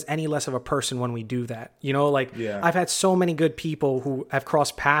you as any less of a person when we do that. I've had so many good people who have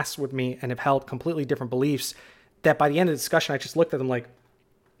crossed paths with me and have held completely different beliefs that by the end of the discussion, I just looked at them like,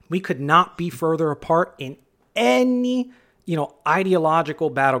 we could not be further apart in any, ideological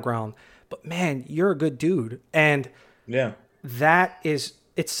battleground. But man, you're a good dude. And it's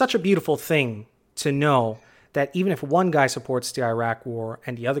such a beautiful thing to know that even if one guy supports the Iraq war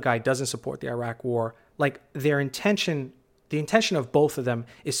and the other guy doesn't support the Iraq war, like the intention of both of them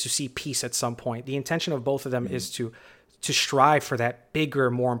is to see peace at some point. The intention of both of them is to strive for that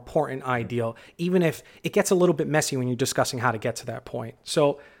bigger, more important ideal, even if it gets a little bit messy when you're discussing how to get to that point.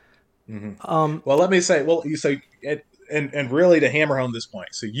 So, well, let me say, you say, and really to hammer home this point.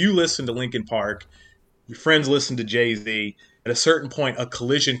 So you listen to Linkin Park, your friends listen to Jay-Z. At a certain point, a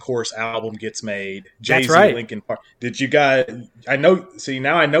Collision Course album gets made. Jay-Z, That's right. Linkin Park. Did you guys? I know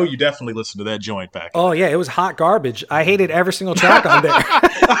you definitely listened to that joint back. Oh yeah, it was hot garbage. I hated every single track on there.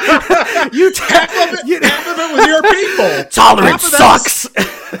 Half of it was your people. Tolerance sucks.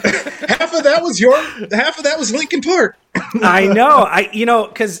 Half of that was Linkin Park. I know.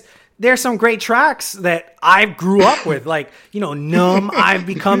 Because there's some great tracks that I grew up with, like, Numb, I've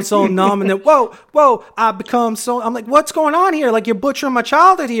become so numb, and then, whoa, I've become so, I'm like, what's going on here? Like, you're butchering my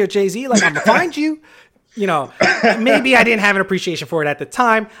childhood here, Jay-Z. Like, I'm gonna find you. Maybe I didn't have an appreciation for it at the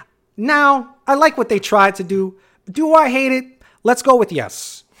time. Now, I like what they tried to do. Do I hate it? Let's go with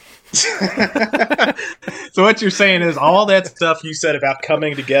yes. So what you're saying is all that stuff you said about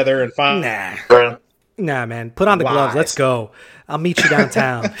coming together and finding... Nah, man. Put on the gloves. Let's go. I'll meet you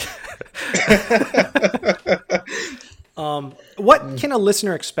downtown. What can a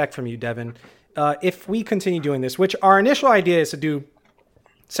listener expect from you, Devin, if we continue doing this, which our initial idea is to do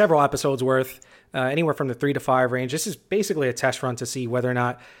several episodes worth, anywhere from the 3 to 5 range. This is basically a test run to see whether or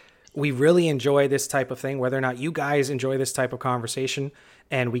not we really enjoy this type of thing, whether or not you guys enjoy this type of conversation,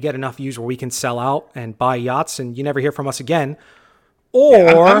 and we get enough views where we can sell out and buy yachts and you never hear from us again.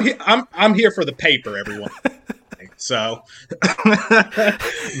 Or I'm here for the paper, everyone. So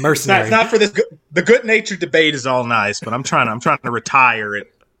mercenary. It's not for this. The good natured debate is all nice, but I'm trying to retire at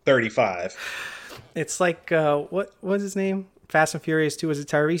 35. It's like what was his name? Fast and Furious 2 as a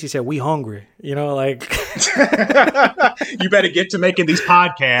Tyrese. He said, "We hungry," like. You better get to making these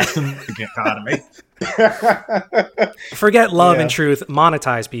podcasts in the economy. Forget love and truth.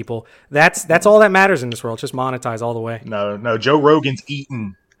 Monetize, people. That's all that matters in this world. Just monetize all the way. No. Joe Rogan's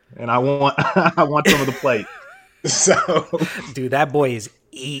eating, and I want some of the plate. So, dude, that boy is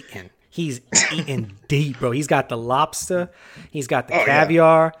eating. He's eating deep, bro. He's got the lobster. He's got the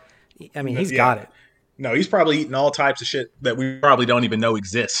caviar. Yeah. I mean, he's got it. No, he's probably eating all types of shit that we probably don't even know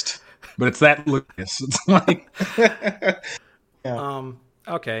exist. But it's that Lucas. It's like,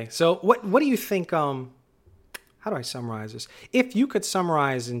 okay. So what do you think? How do I summarize this? If you could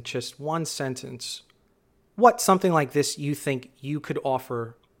summarize in just one sentence, what something like this you think you could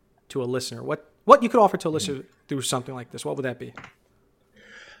offer to a listener? What you could offer to a listener through something like this? What would that be?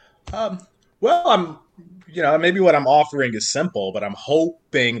 Well, maybe what I'm offering is simple, but I'm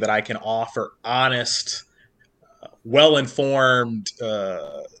hoping that I can offer honest, well-informed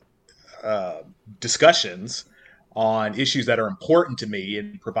discussions on issues that are important to me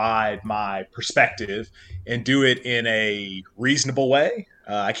and provide my perspective and do it in a reasonable way.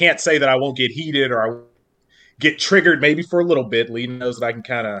 I can't say that I won't get heated or I won't get triggered maybe for a little bit. Lee knows that I can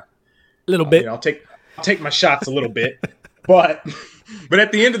kind of... little bit. I'll take my shots a little bit. But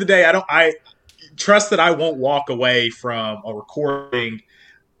at the end of the day, I trust that I won't walk away from a recording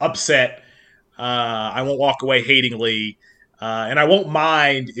upset. I won't walk away hating Lee. And I won't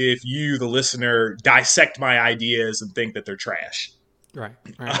mind if you, the listener, dissect my ideas and think that they're trash. Right.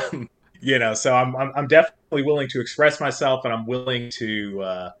 So I'm definitely willing to express myself, and I'm willing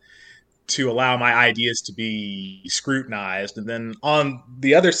to allow my ideas to be scrutinized. And then on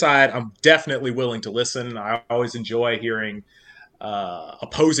the other side, I'm definitely willing to listen. I always enjoy hearing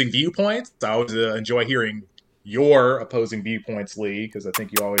opposing viewpoints. I always enjoy hearing your opposing viewpoints, Lee, because I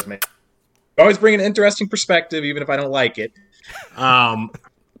think you always bring an interesting perspective, even if I don't like it. And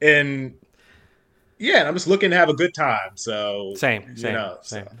I'm just looking to have a good time. So same.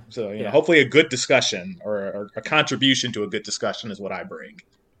 So hopefully a good discussion or a contribution to a good discussion is what I bring.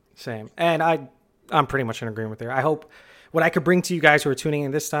 Same. And I'm pretty much in agreement there. I hope what I could bring to you guys who are tuning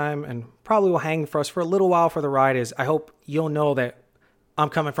in this time and probably will hang for us for a little while for the ride is I hope you'll know that I'm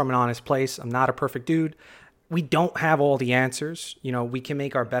coming from an honest place. I'm not a perfect dude. We don't have all the answers. We can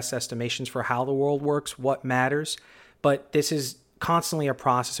make our best estimations for how the world works, what matters, but this is constantly a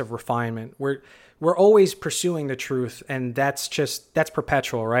process of refinement. We're always pursuing the truth, and that's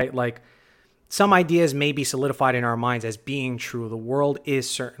perpetual, right? Like, some ideas may be solidified in our minds as being true. The world is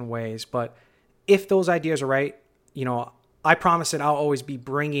certain ways, but if those ideas are right, I promise that I'll always be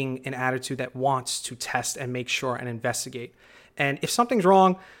bringing an attitude that wants to test and make sure and investigate. And if something's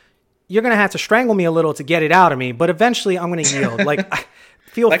wrong, you're going to have to strangle me a little to get it out of me, but eventually I'm going to yield.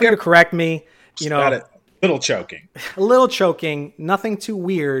 Feel free to correct me. Got it. A little choking, nothing too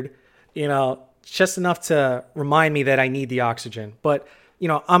weird, just enough to remind me that I need the oxygen. But,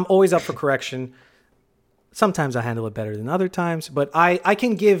 I'm always up for correction. Sometimes I handle it better than other times, but I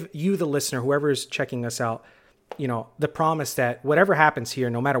can give you, the listener, whoever is checking us out, the promise that whatever happens here,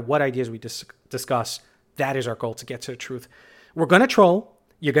 no matter what ideas we discuss, that is our goal, to get to the truth. We're going to troll.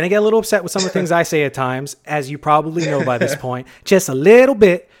 You're going to get a little upset with some of the things I say at times, as you probably know by this point, just a little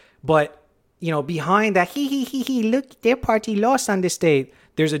bit. But, behind that, look, their party lost on this date.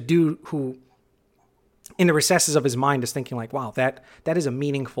 There's a dude who, in the recesses of his mind, is thinking like, wow, that is a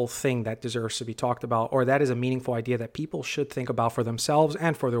meaningful thing that deserves to be talked about, or that is a meaningful idea that people should think about for themselves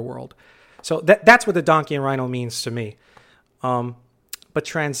and for their world. So that's what the Donkey and Rhino means to me. But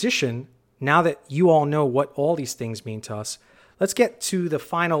transition, now that you all know what all these things mean to us, let's get to the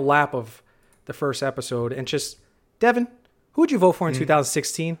final lap of the first episode. And just, Devin, who would you vote for in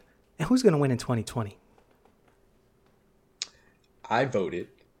 2016? And who's going to win in 2020? I voted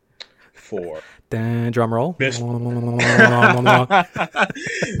for... Drum roll. Let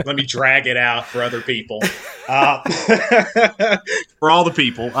me drag it out for other people. For all the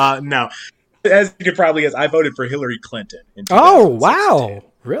people. No. As you could probably guess, I voted for Hillary Clinton in 2016. Oh, wow.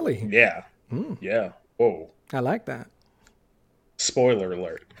 Really? Yeah. Yeah. Whoa. I like that. Spoiler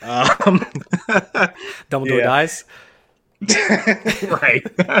alert. Dumbledore dies? Right.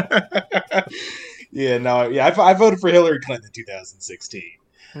 Yeah, no. Yeah, I voted for Hillary Clinton in 2016.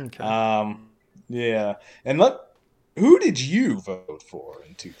 Okay. Yeah. And who did you vote for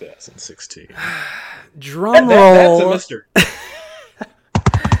in 2016? Drum roll. That's a mystery.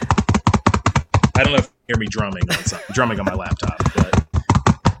 I don't know if you hear me drumming on my laptop, but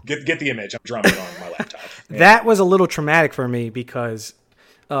get the image. I'm drumming on my laptop. Yeah. That was a little traumatic for me because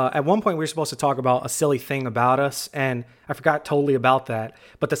at one point we were supposed to talk about a silly thing about us, and I forgot totally about that.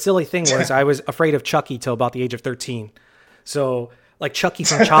 But the silly thing was I was afraid of Chucky till about the age of 13. So like Chucky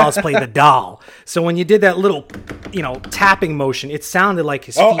from Child's Play, the doll. So when you did that little, tapping motion, it sounded like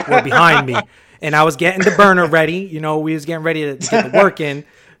his feet were behind me. And I was getting the burner ready. We was getting ready to get the work in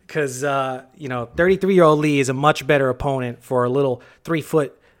because, 33-year-old Lee is a much better opponent for a little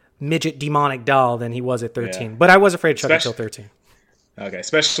 3-foot midget demonic doll than he was at 13. Yeah. But I was afraid of Chucky till 13. Okay,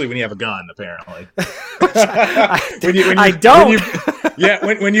 especially when you have a gun, apparently. I don't.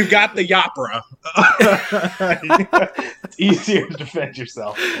 When you've got the Yapra, it's easier to defend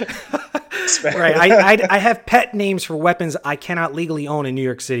yourself. Right. I have pet names for weapons I cannot legally own in New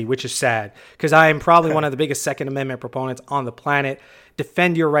York City, which is sad because I am probably one of the biggest Second Amendment proponents on the planet.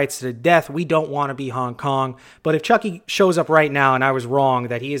 Defend your rights to the death. We don't want to be Hong Kong. But if Chucky shows up right now and I was wrong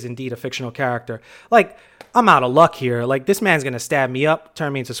that he is indeed a fictional character, I'm out of luck here. This man's going to stab me up,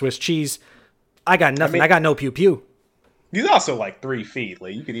 turn me into Swiss cheese. I got nothing. I got no pew-pew. He's also 3 feet.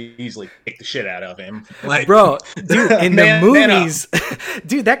 You could easily kick the shit out of him. Bro, dude, in the movies,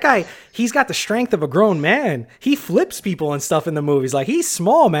 dude, that guy, he's got the strength of a grown man. He flips people and stuff in the movies. He's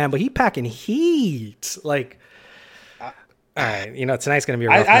small, man, but he packing heat. All right, tonight's going to be a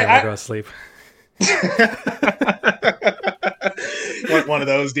rough night when I go to sleep. One of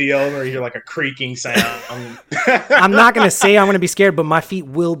those deals where you hear a creaking sound. I'm not going to say I'm going to be scared, but my feet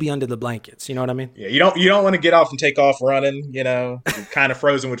will be under the blankets. You know what I mean? Yeah, you don't want to get off and take off running. You're kind of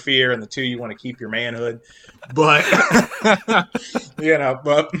frozen with fear, and the two, you want to keep your manhood. But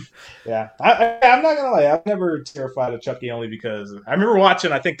but yeah, I'm not gonna lie. I'm never terrified of Chucky only because I remember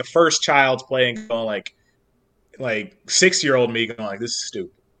watching. I think the first Child's Play and going like 6-year-old me going this is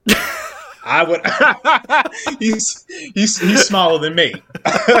stupid. I would. he's smaller than me.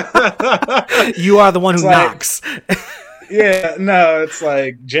 You are the one who knocks. Yeah, no, it's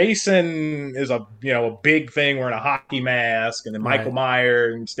Jason is a big thing wearing a hockey mask, and then Michael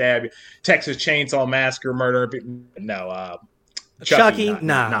Myers and stab you. Texas Chainsaw Massacre, murder. No, Chucky,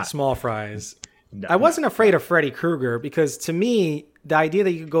 not small fries. No, I wasn't afraid of Freddy Krueger because to me, the idea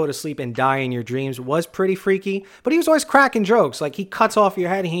that you could go to sleep and die in your dreams was pretty freaky, but he was always cracking jokes. He cuts off your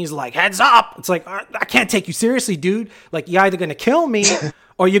head and he's like, heads up. It's I can't take you seriously, dude. You're either going to kill me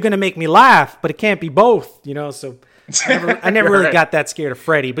or you're going to make me laugh, but it can't be both, so I never really got that scared of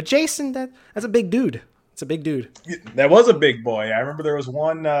Freddy, but Jason, that's a big dude. It's a big dude. That was a big boy. I remember there was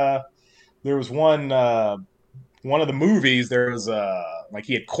one of the movies, there was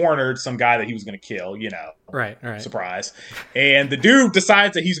he had cornered some guy that he was going to kill, Right. Surprise. And the dude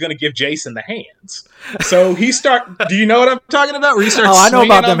decides that he's going to give Jason the hands. So do you know what I'm talking about? Where he starts I know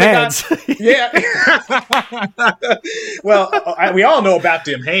about them hands. Yeah. Well, we all know about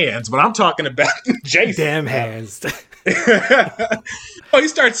them hands, but I'm talking about Jason. Damn hands. He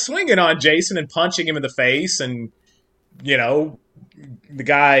starts swinging on Jason and punching him in the face, and the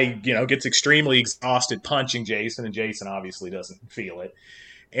guy, gets extremely exhausted punching Jason, and Jason obviously doesn't feel it.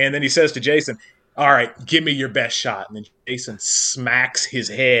 And then he says to Jason, all right, give me your best shot. And then Jason smacks his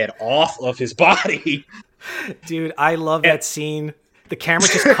head off of his body. Dude, I love that scene. The camera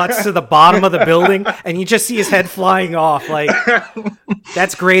just cuts to the bottom of the building, and you just see his head flying off.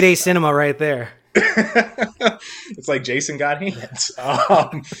 That's grade A cinema right there. It's Jason got hands.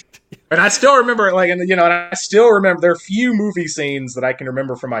 And I still remember, and I still remember there are few movie scenes that I can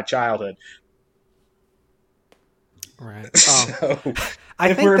remember from my childhood. Right.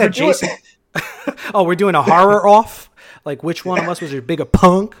 I think that Jason. We're doing a horror off. Which one of us was your bigger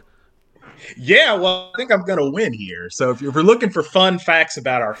punk? Yeah, well, I think I'm gonna win here. So if we're looking for fun facts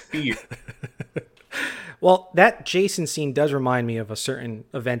about our fear. Well, that Jason scene does remind me of a certain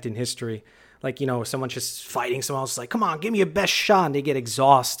event in history. Like, someone's just fighting someone else, like, come on, give me your best shot. And they get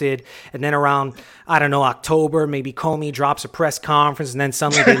exhausted. And then around, I don't know, October, maybe Comey drops a press conference and then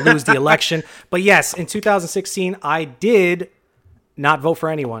suddenly they lose the election. But yes, in 2016, I did not vote for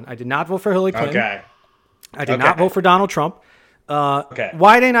anyone. I did not vote for Hillary Clinton. Okay. I did not vote for Donald Trump.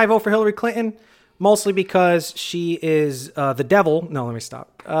 Why didn't I vote for Hillary Clinton? Mostly because she is the devil. No, let me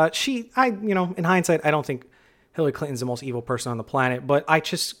stop. In hindsight, I don't think Hillary Clinton's the most evil person on the planet, but I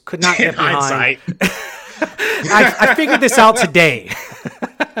just could not get behind. I figured this out today.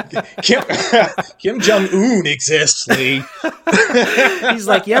 Kim Jong-un exists, Lee. He's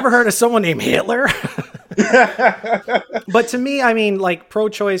like, you ever heard of someone named Hitler? But to me, I mean, like,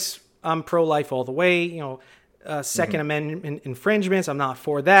 pro-choice, I'm pro-life all the way. Second Amendment infringements, I'm not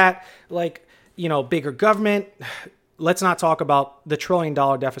for that. Like, bigger government. Let's not talk about the $1 trillion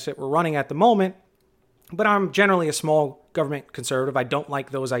deficit we're running at the moment. But I'm generally a small government conservative. I don't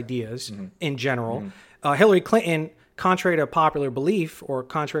like those ideas in general. Hillary Clinton, contrary to popular belief or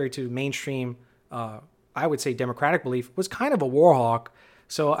contrary to mainstream, I would say Democratic belief, was kind of a war hawk.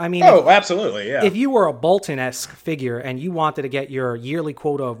 So, I mean, absolutely, yeah. If you were a Bolton-esque figure and you wanted to get your yearly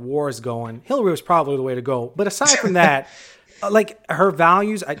quota of wars going, Hillary was probably the way to go. But aside from that, like, her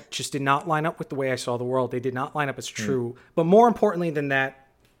values, I just did not line up with the way I saw the world. They did not line up as true. But more importantly than that,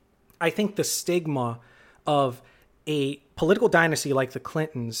 I think the stigma of a political dynasty like the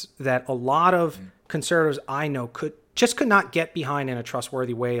Clintons that a lot of conservatives I know could not get behind in a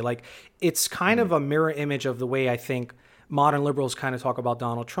trustworthy way. Like, it's kind of a mirror image of the way I think modern liberals kind of talk about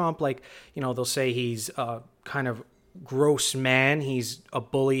Donald Trump. Like, they'll say he's a kind of gross man, he's a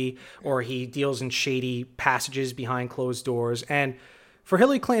bully, or he deals in shady passages behind closed doors. And for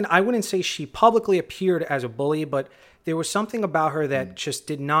Hillary Clinton, I wouldn't say she publicly appeared as a bully, but there was something about her that just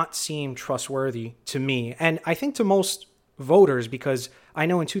did not seem trustworthy to me. And I think to most voters, because I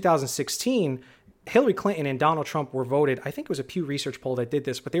know in 2016, Hillary Clinton and Donald Trump were voted, I think it was a Pew Research poll that did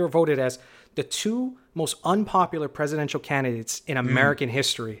this, but they were voted as the two most unpopular presidential candidates in American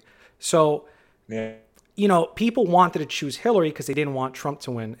history. So, people wanted to choose Hillary because they didn't want Trump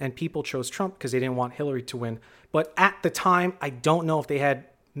to win, and people chose Trump because they didn't want Hillary to win. But at the time, I don't know if they had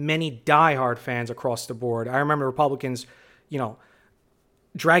many diehard fans across the board. I remember Republicans,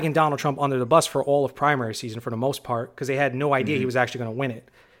 dragging Donald Trump under the bus for all of primary season for the most part because they had no idea he was actually going to win it.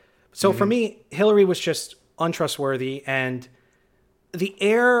 So for me, Hillary was just untrustworthy, and the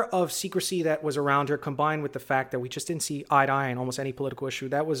air of secrecy that was around her, combined with the fact that we just didn't see eye to eye on almost any political issue,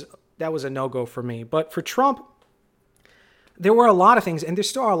 that was a no-go for me. But for Trump, there were a lot of things, and there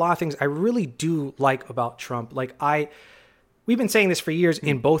still are a lot of things I really do like about Trump. Like, we've been saying this for years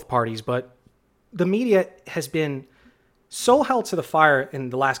in both parties, but the media has been so held to the fire in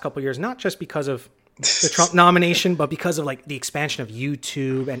the last couple of years, not just because of the Trump nomination, but because of like the expansion of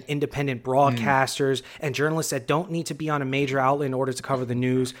YouTube and independent broadcasters and journalists that don't need to be on a major outlet in order to cover the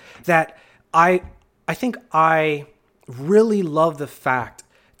news, that I think I really love the fact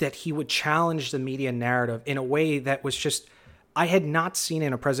that he would challenge the media narrative in a way that was just, I had not seen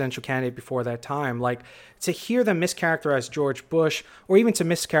in a presidential candidate before that time. Like, to hear them mischaracterize George Bush, or even to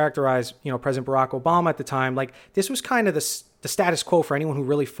mischaracterize, President Barack Obama at the time, like, this was kind of the status quo for anyone who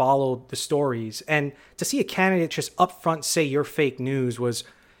really followed the stories. And to see a candidate just upfront say you're fake news was,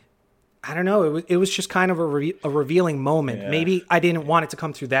 I don't know, it was just kind of a revealing moment. Yeah. Maybe I didn't want it to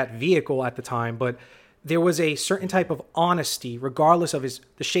come through that vehicle at the time, but there was a certain type of honesty, regardless of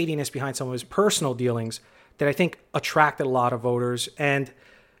the shadiness behind some of his personal dealings, that I think attracted a lot of voters. And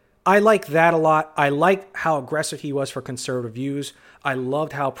I like that a lot. I liked how aggressive he was for conservative views. I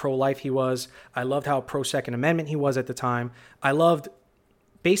loved how pro-life he was. I loved how pro-Second Amendment he was at the time. I loved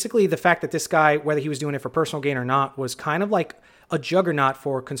basically the fact that this guy, whether he was doing it for personal gain or not, was kind of like a juggernaut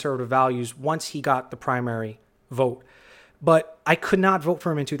for conservative values once he got the primary vote. But I could not vote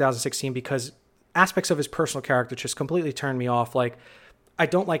for him in 2016 because aspects of his personal character just completely turned me off. Like, I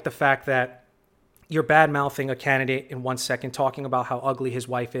don't like the fact that you're bad-mouthing a candidate in 1 second, talking about how ugly his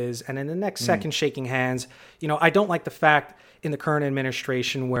wife is, and in the next second shaking hands. I don't like the fact in the current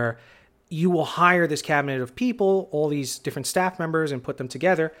administration where you will hire this cabinet of people, all these different staff members, and put them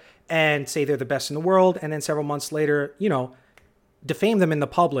together and say they're the best in the world, and then several months later, defame them in the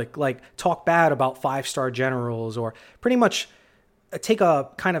public, like talk bad about five-star generals, or pretty much take a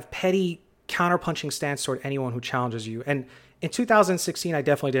kind of petty counterpunching stance toward anyone who challenges you. And in 2016, I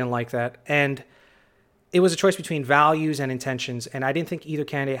definitely didn't like that. And it was a choice between values and intentions, and I didn't think either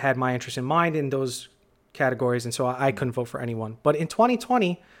candidate had my interest in mind in those categories, and so I couldn't vote for anyone. But in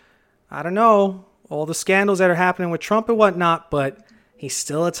 2020, I don't know, all the scandals that are happening with Trump and whatnot, but he's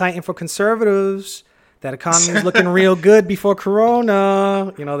still a titan for conservatives. that economy was looking real good before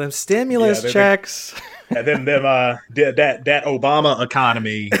Corona. You know, them stimulus checks. And then that Obama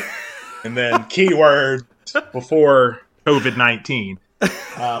economy, and then keyword before COVID-19.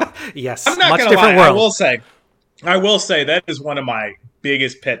 Yes, I'm not much gonna different lie. world. I will say that is one of my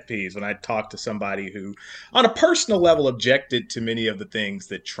biggest pet peeves when I talk to somebody who, on a personal level, objected to many of the things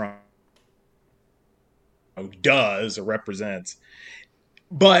that Trump does or represents,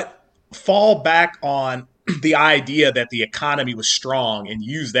 but fall back on the idea that the economy was strong and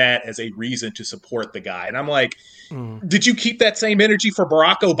use that as a reason to support the guy. And I'm like, did you keep that same energy for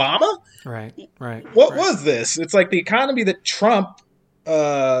Barack Obama? Right. What was this? It's like the economy that Trump,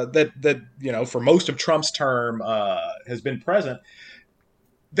 that you know, for most of Trump's term, has been present.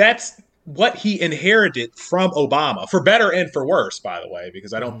 That's what he inherited from Obama, for better and for worse, by the way,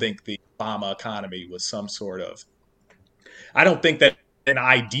 because I don't think the Obama economy was some sort of, I don't think that an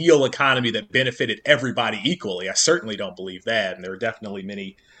ideal economy that benefited everybody equally. I certainly don't believe that. And there are definitely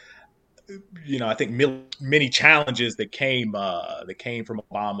many, you know, I think many challenges that came from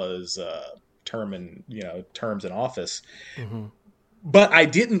Obama's terms in office. But I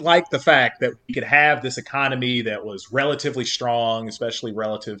didn't like the fact that we could have this economy that was relatively strong, especially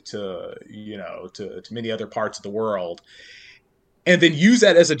relative to, you know, to many other parts of the world, and then use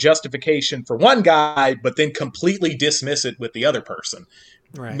that as a justification for one guy, but then completely dismiss it with the other person.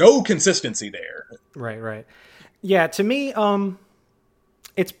 Right. No consistency there. Right. Yeah, to me,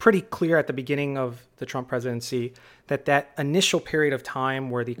 it's pretty clear at the beginning of the Trump presidency that initial period of time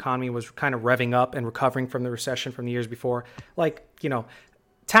where the economy was kind of revving up and recovering from the recession from the years before, like, you know,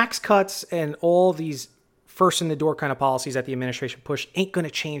 tax cuts and all these first in the door kind of policies that the administration pushed ain't going to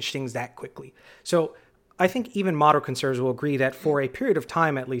change things that quickly. So I think even moderate conservatives will agree that for a period of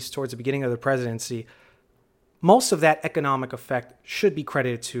time, at least towards the beginning of the presidency, most of that economic effect should be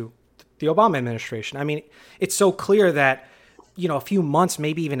credited to the Obama administration. I mean, it's so clear that, you know, a few months,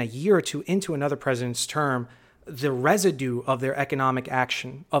 maybe even a year or two into another president's term, the residue of their economic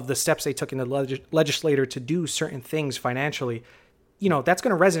action, of the steps they took in the legislature to do certain things financially, you know, that's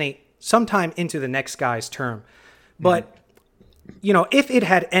going to resonate sometime into the next guy's term. But, you know, if it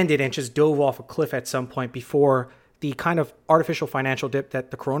had ended and just dove off a cliff at some point before the kind of artificial financial dip that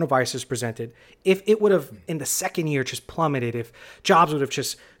the coronavirus has presented, if it would have in the second year just plummeted, if jobs would have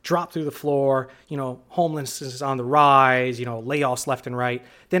just dropped through the floor, you know, homelessness is on the rise, you know, layoffs left and right,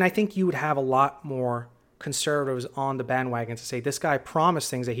 then I think you would have a lot more conservatives on the bandwagon to say this guy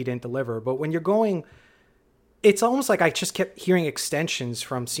promised things that he didn't deliver. But when you're going, it's almost like I just kept hearing extensions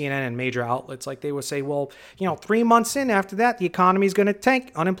from CNN and major outlets. Like they would say, well, you know, 3 months in after that, the economy is going to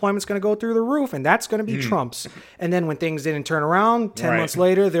tank. Unemployment's going to go through the roof. And that's going to be Trump's. And then when things didn't turn around 10 months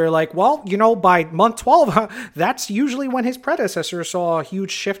later, they're like, well, you know, by month 12, that's usually when his predecessor saw a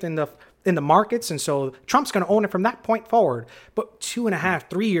huge shift in the markets. And so Trump's going to own it from that point forward. But 2.5,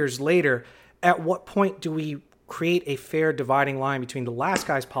 3 years later, at what point do we create a fair dividing line between the last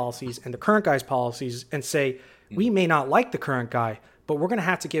guy's policies and the current guy's policies and say, we may not like the current guy, but we're going to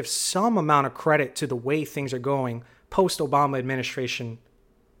have to give some amount of credit to the way things are going post-Obama administration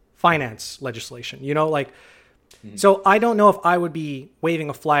finance legislation, you know, like, so I don't know if I would be waving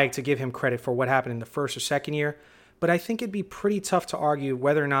a flag to give him credit for what happened in the first or second year, but I think it'd be pretty tough to argue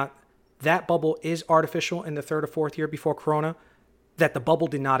whether or not that bubble is artificial in the third or fourth year before Corona, that the bubble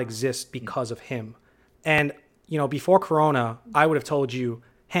did not exist because of him. And, you know, before Corona, I would have told you,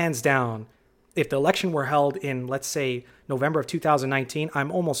 hands down, if the election were held in, let's say, November of 2019,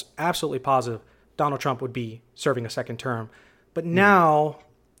 I'm almost absolutely positive Donald Trump would be serving a second term. But now,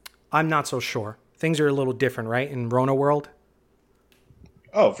 I'm not so sure. Things are a little different, right, in Rona world?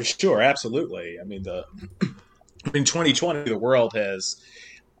 Oh, for sure. Absolutely. I mean, in 2020, the world has,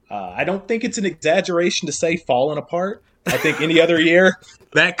 I don't think it's an exaggeration to say, fallen apart. I think any other year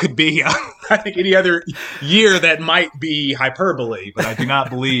that could be, I think any other year that might be hyperbole, but I do not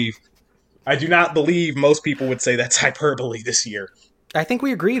believe most people would say that's hyperbole this year. I think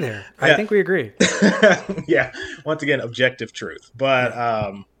we agree there. I think we agree. Yeah. Once again, objective truth. But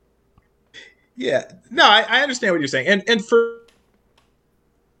no, I understand what you're saying. And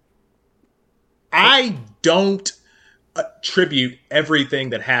I don't attribute everything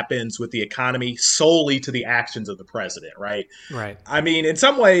that happens with the economy solely to the actions of the president, right? Right. I mean, in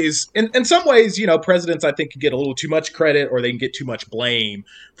some ways, you know, presidents, I think, can get a little too much credit or they can get too much blame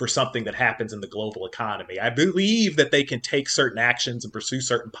for something that happens in the global economy. I believe that they can take certain actions and pursue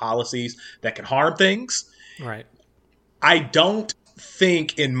certain policies that can harm things. Right. I don't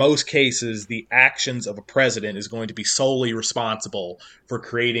think in most cases the actions of a president is going to be solely responsible for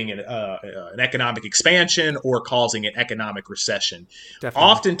creating an economic expansion or causing an economic recession. Definitely.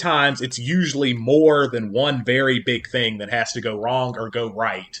 Oftentimes, it's usually more than one very big thing that has to go wrong or go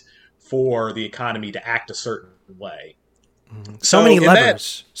right for the economy to act a certain way. So many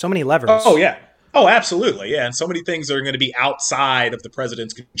levers. So many levers. Oh, yeah. Oh, absolutely. Yeah. And so many things are going to be outside of the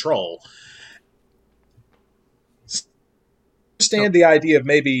president's control. Understand the idea of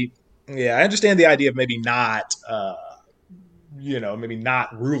maybe, yeah, I understand the idea of maybe not, maybe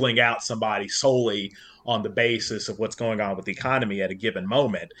not ruling out somebody solely on the basis of what's going on with the economy at a given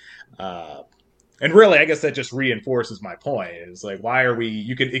moment. And really, I guess that just reinforces my point. Is like, why are we?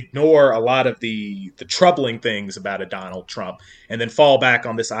 You can ignore a lot of the troubling things about a Donald Trump, and then fall back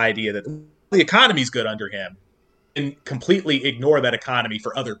on this idea that the economy's good under him, and completely ignore that economy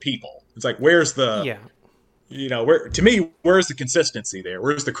for other people. It's like, where's the? Yeah. Where to me, where's the consistency there?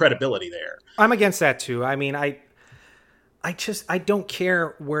 Where's the credibility there? I'm against that too. I mean, I don't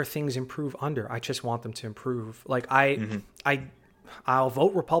care where things improve under. I just want them to improve. Like I'll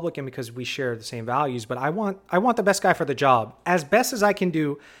vote Republican because we share the same values, but I want the best guy for the job as best as I can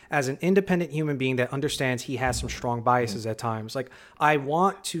do as an independent human being that understands he has some strong biases at times. Like I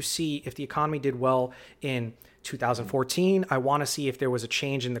want to see if the economy did well in 2014. I want to see if there was a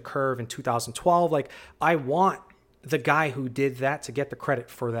change in the curve in 2012. Like I want the guy who did that to get the credit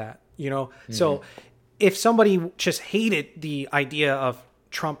for that, So if somebody just hated the idea of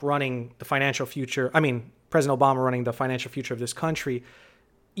Trump running the financial future, President Obama running the financial future of this country,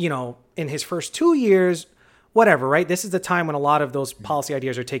 in his first 2 years, whatever, right? This is the time when a lot of those policy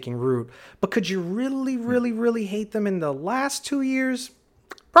ideas are taking root. But could you really, really, really hate them in the last 2 years?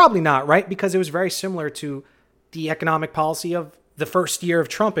 Probably not, right? Because it was very similar to the economic policy of the first year of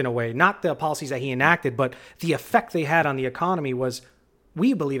Trump in a way. Not the policies that he enacted, but the effect they had on the economy was,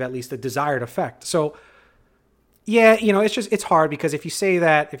 we believe at least, the desired effect. So yeah, it's hard because if you say,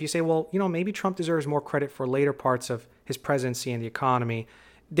 well, maybe Trump deserves more credit for later parts of his presidency and the economy,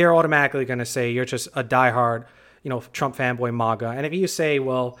 they're automatically going to say you're just a diehard, Trump fanboy MAGA. And if you say,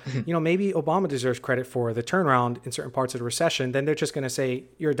 well, maybe Obama deserves credit for the turnaround in certain parts of the recession, then they're just going to say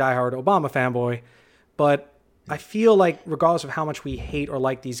you're a diehard Obama fanboy. But I feel like regardless of how much we hate or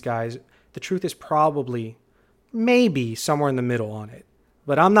like these guys, the truth is probably maybe somewhere in the middle on it.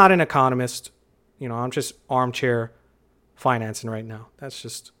 But I'm not an economist. I'm just armchair financing right now. That's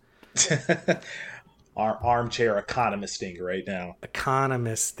just our armchair economisting right now.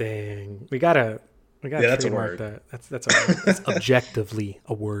 Economisting. We gotta that's a word. that. That's a word. That's objectively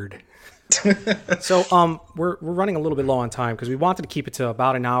a word. So we're running a little bit low on time because we wanted to keep it to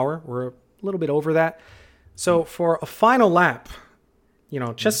about an hour. We're a little bit over that. So for a final lap,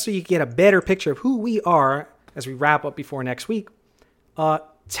 just so you get a better picture of who we are as we wrap up before next week,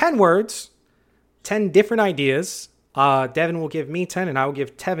 10 words. 10 different ideas. Devin will give me 10 and I will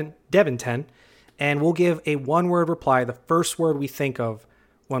give Devin 10. And we'll give a one-word reply, the first word we think of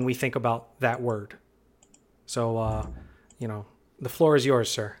when we think about that word. So, the floor is yours,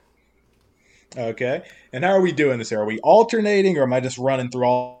 sir. Okay. And how are we doing this here? Are we alternating or am I just running through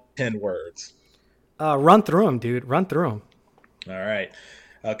all 10 words? Run through them, dude. Run through them. All right.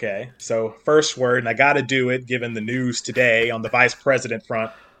 Okay. So first word, and I got to do it given the news today on the vice president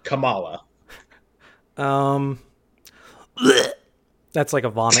front, Kamala. That's like a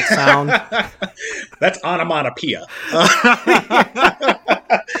vomit sound. That's onomatopoeia.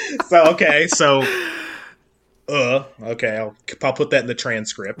 Okay. I'll put that in the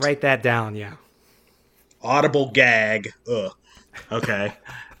transcript. Write that down. Yeah. Audible gag. Okay.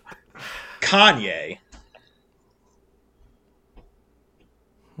 Kanye.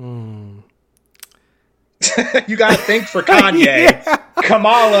 You got to think for Kanye. Yeah.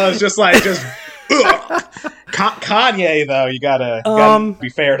 Kamala is just. Kanye, though, you gotta be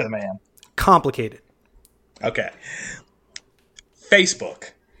fair to the man. Complicated. Okay.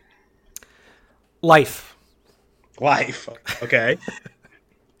 Facebook. Life. Okay.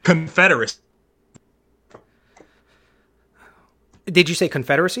 Confederacy. Did you say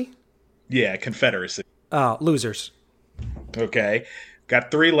Confederacy? Yeah, Confederacy. Losers. Okay.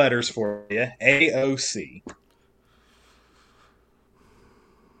 Got 3 letters for you. AOC.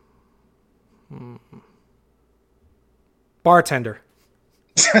 Bartender.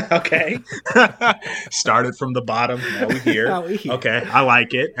 Okay. Started from the bottom. Now we're here. Okay. I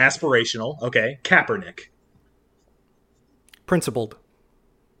like it. Aspirational. Okay. Kaepernick. Principled.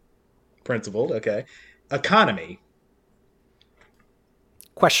 Okay. Economy.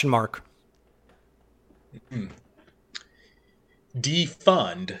 Question mark.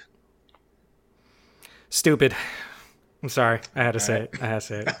 Defund. Stupid. I'm sorry. I had to All say right. it. I had to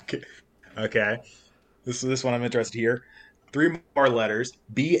say it. Okay. Okay. This one I'm interested here. 3 more letters.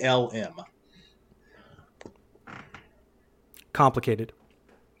 BLM. Complicated.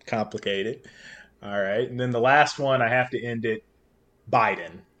 Complicated. All right. And then the last one, I have to end it.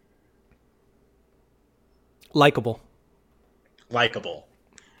 Biden. Likeable. Likeable.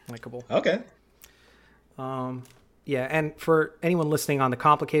 Likeable. Okay. Yeah, and for anyone listening on the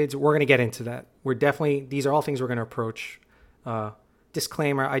complicated, we're going to get into that. These are all things we're going to approach.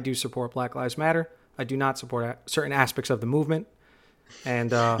 Disclaimer, I do support Black Lives Matter. I do not support certain aspects of the movement.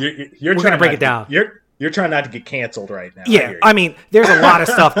 And You're we're going to break it down. You're trying not to get canceled right now. Yeah, I mean, there's a lot of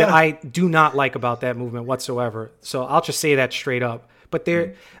stuff that I do not like about that movement whatsoever. So I'll just say that straight up. But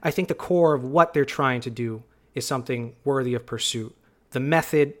I think the core of what they're trying to do is something worthy of pursuit. The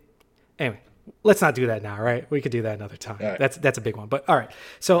method, anyway, let's not do that now, right? We could do that another time. Right. That's a big one. But all right.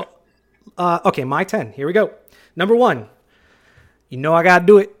 So, okay, my 10. Here we go. Number 1. You know I got to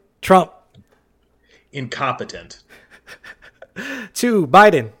do it. Trump. Incompetent. 2,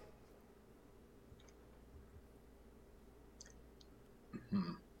 Biden.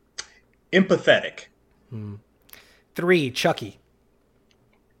 Empathetic. 3, Chucky.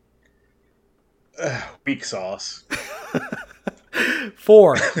 Weak sauce.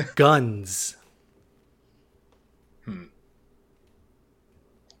 4, guns.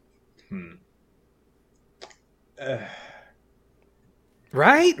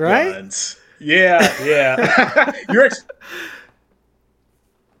 Right? Guns. Yeah.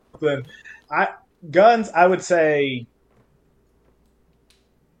 Guns, I would say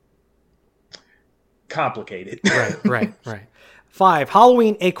complicated. Right. 5,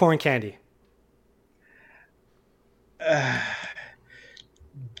 Halloween acorn candy.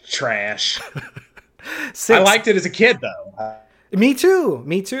 Trash. 6, I liked it as a kid, though. Me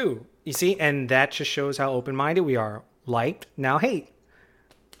too. You see, and that just shows how open-minded we are. Liked, now hate.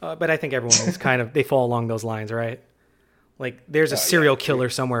 But I think everyone is they fall along those lines, right? Like, there's a serial killer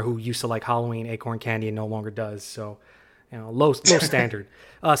somewhere who used to like Halloween acorn candy and no longer does. So, low standard.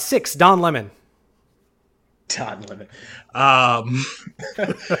 6, Don Lemon. Don Lemon.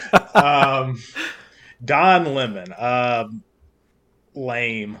 Don Lemon.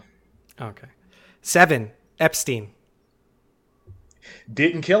 Lame. Okay. 7, Epstein.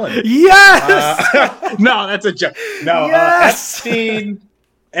 Didn't kill him. Yes! No, that's a joke. No, Yes!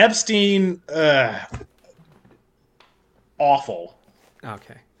 Epstein, awful.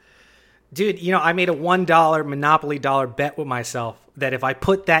 Okay. Dude, I made a $1 Monopoly dollar bet with myself that if I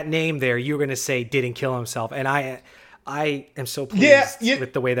put that name there, you were going to say didn't kill himself. And I am so pleased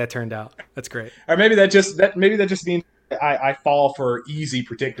with the way that turned out. That's great. Or maybe that just means I fall for easy,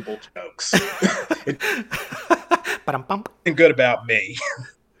 predictable jokes. And good about me.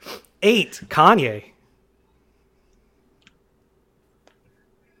 8, Kanye.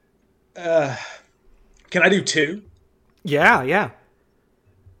 Can I do 2? Yeah.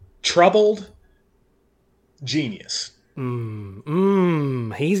 Troubled genius.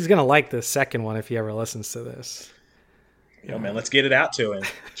 He's gonna like the second one if he ever listens to this. Yo, man, let's get it out to him.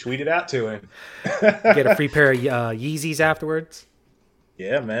 Tweet it out to him. Get a free pair of Yeezys afterwards.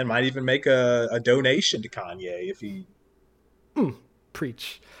 Yeah, man. Might even make a donation to Kanye if he...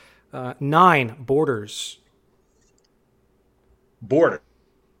 Preach. 9, Borders. Border.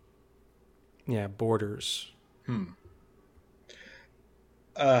 Yeah, Borders.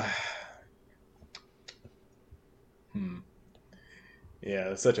 Yeah,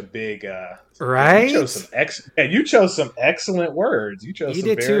 it's such a big... right? You chose some excellent words. You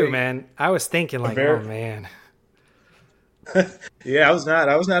did too, man. I was thinking oh, man. Yeah, I was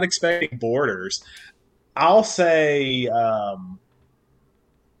not expecting Borders. I'll say...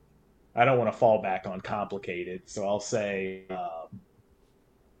 I don't want to fall back on complicated, so I'll say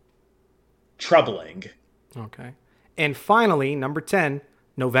troubling. Okay. And finally, number 10,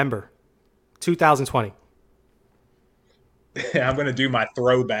 November 2020. I'm going to do my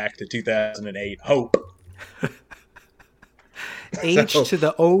throwback to 2008, Hope. H to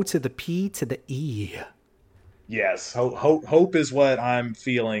the O to the P to the E. Yes, hope is what I'm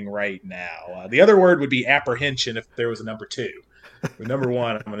feeling right now. The other word would be apprehension if there was a number 2. But number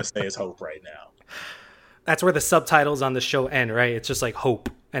 1, I'm going to say is hope right now. That's where the subtitles on the show end, right? It's just like hope.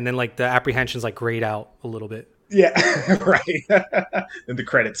 And then like the apprehension's like grayed out a little bit. Yeah, right. And the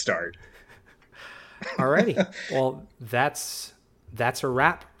credits start. Alrighty. Well, that's a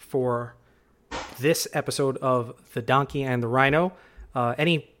wrap for this episode of The Donkey and the Rhino.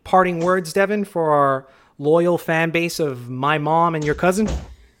 Any parting words, Devin, for our loyal fan base of my mom and your cousin?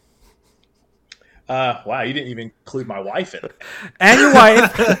 Wow, you didn't even include my wife in it. And your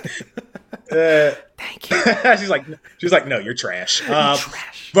wife. Thank you. she's like, no, you're trash.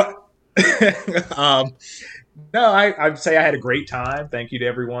 Trash. But no, I'd say I had a great time. Thank you to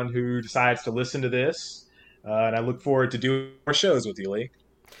everyone who decides to listen to this. And I look forward to doing more shows with you, Lee.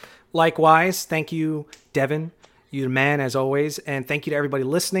 Likewise, thank you, Devin. You're the man, as always. And thank you to everybody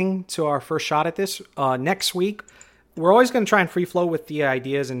listening to our first shot at this. Next week, we're always going to try and free flow with the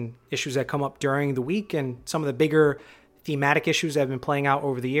ideas and issues that come up during the week and some of the bigger thematic issues that have been playing out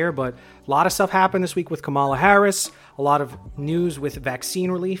over the year. But a lot of stuff happened this week with Kamala Harris, a lot of news with vaccine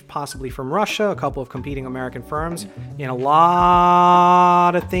relief, possibly from Russia, a couple of competing American firms, and a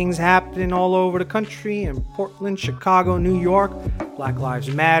lot of things happening all over the country in Portland, Chicago, New York. Black Lives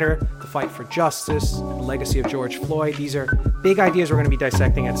Matter, the fight for justice, the legacy of George Floyd. These are big ideas we're going to be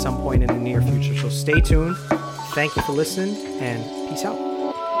dissecting at some point in the near future. So stay tuned. Thank you for listening, and peace out.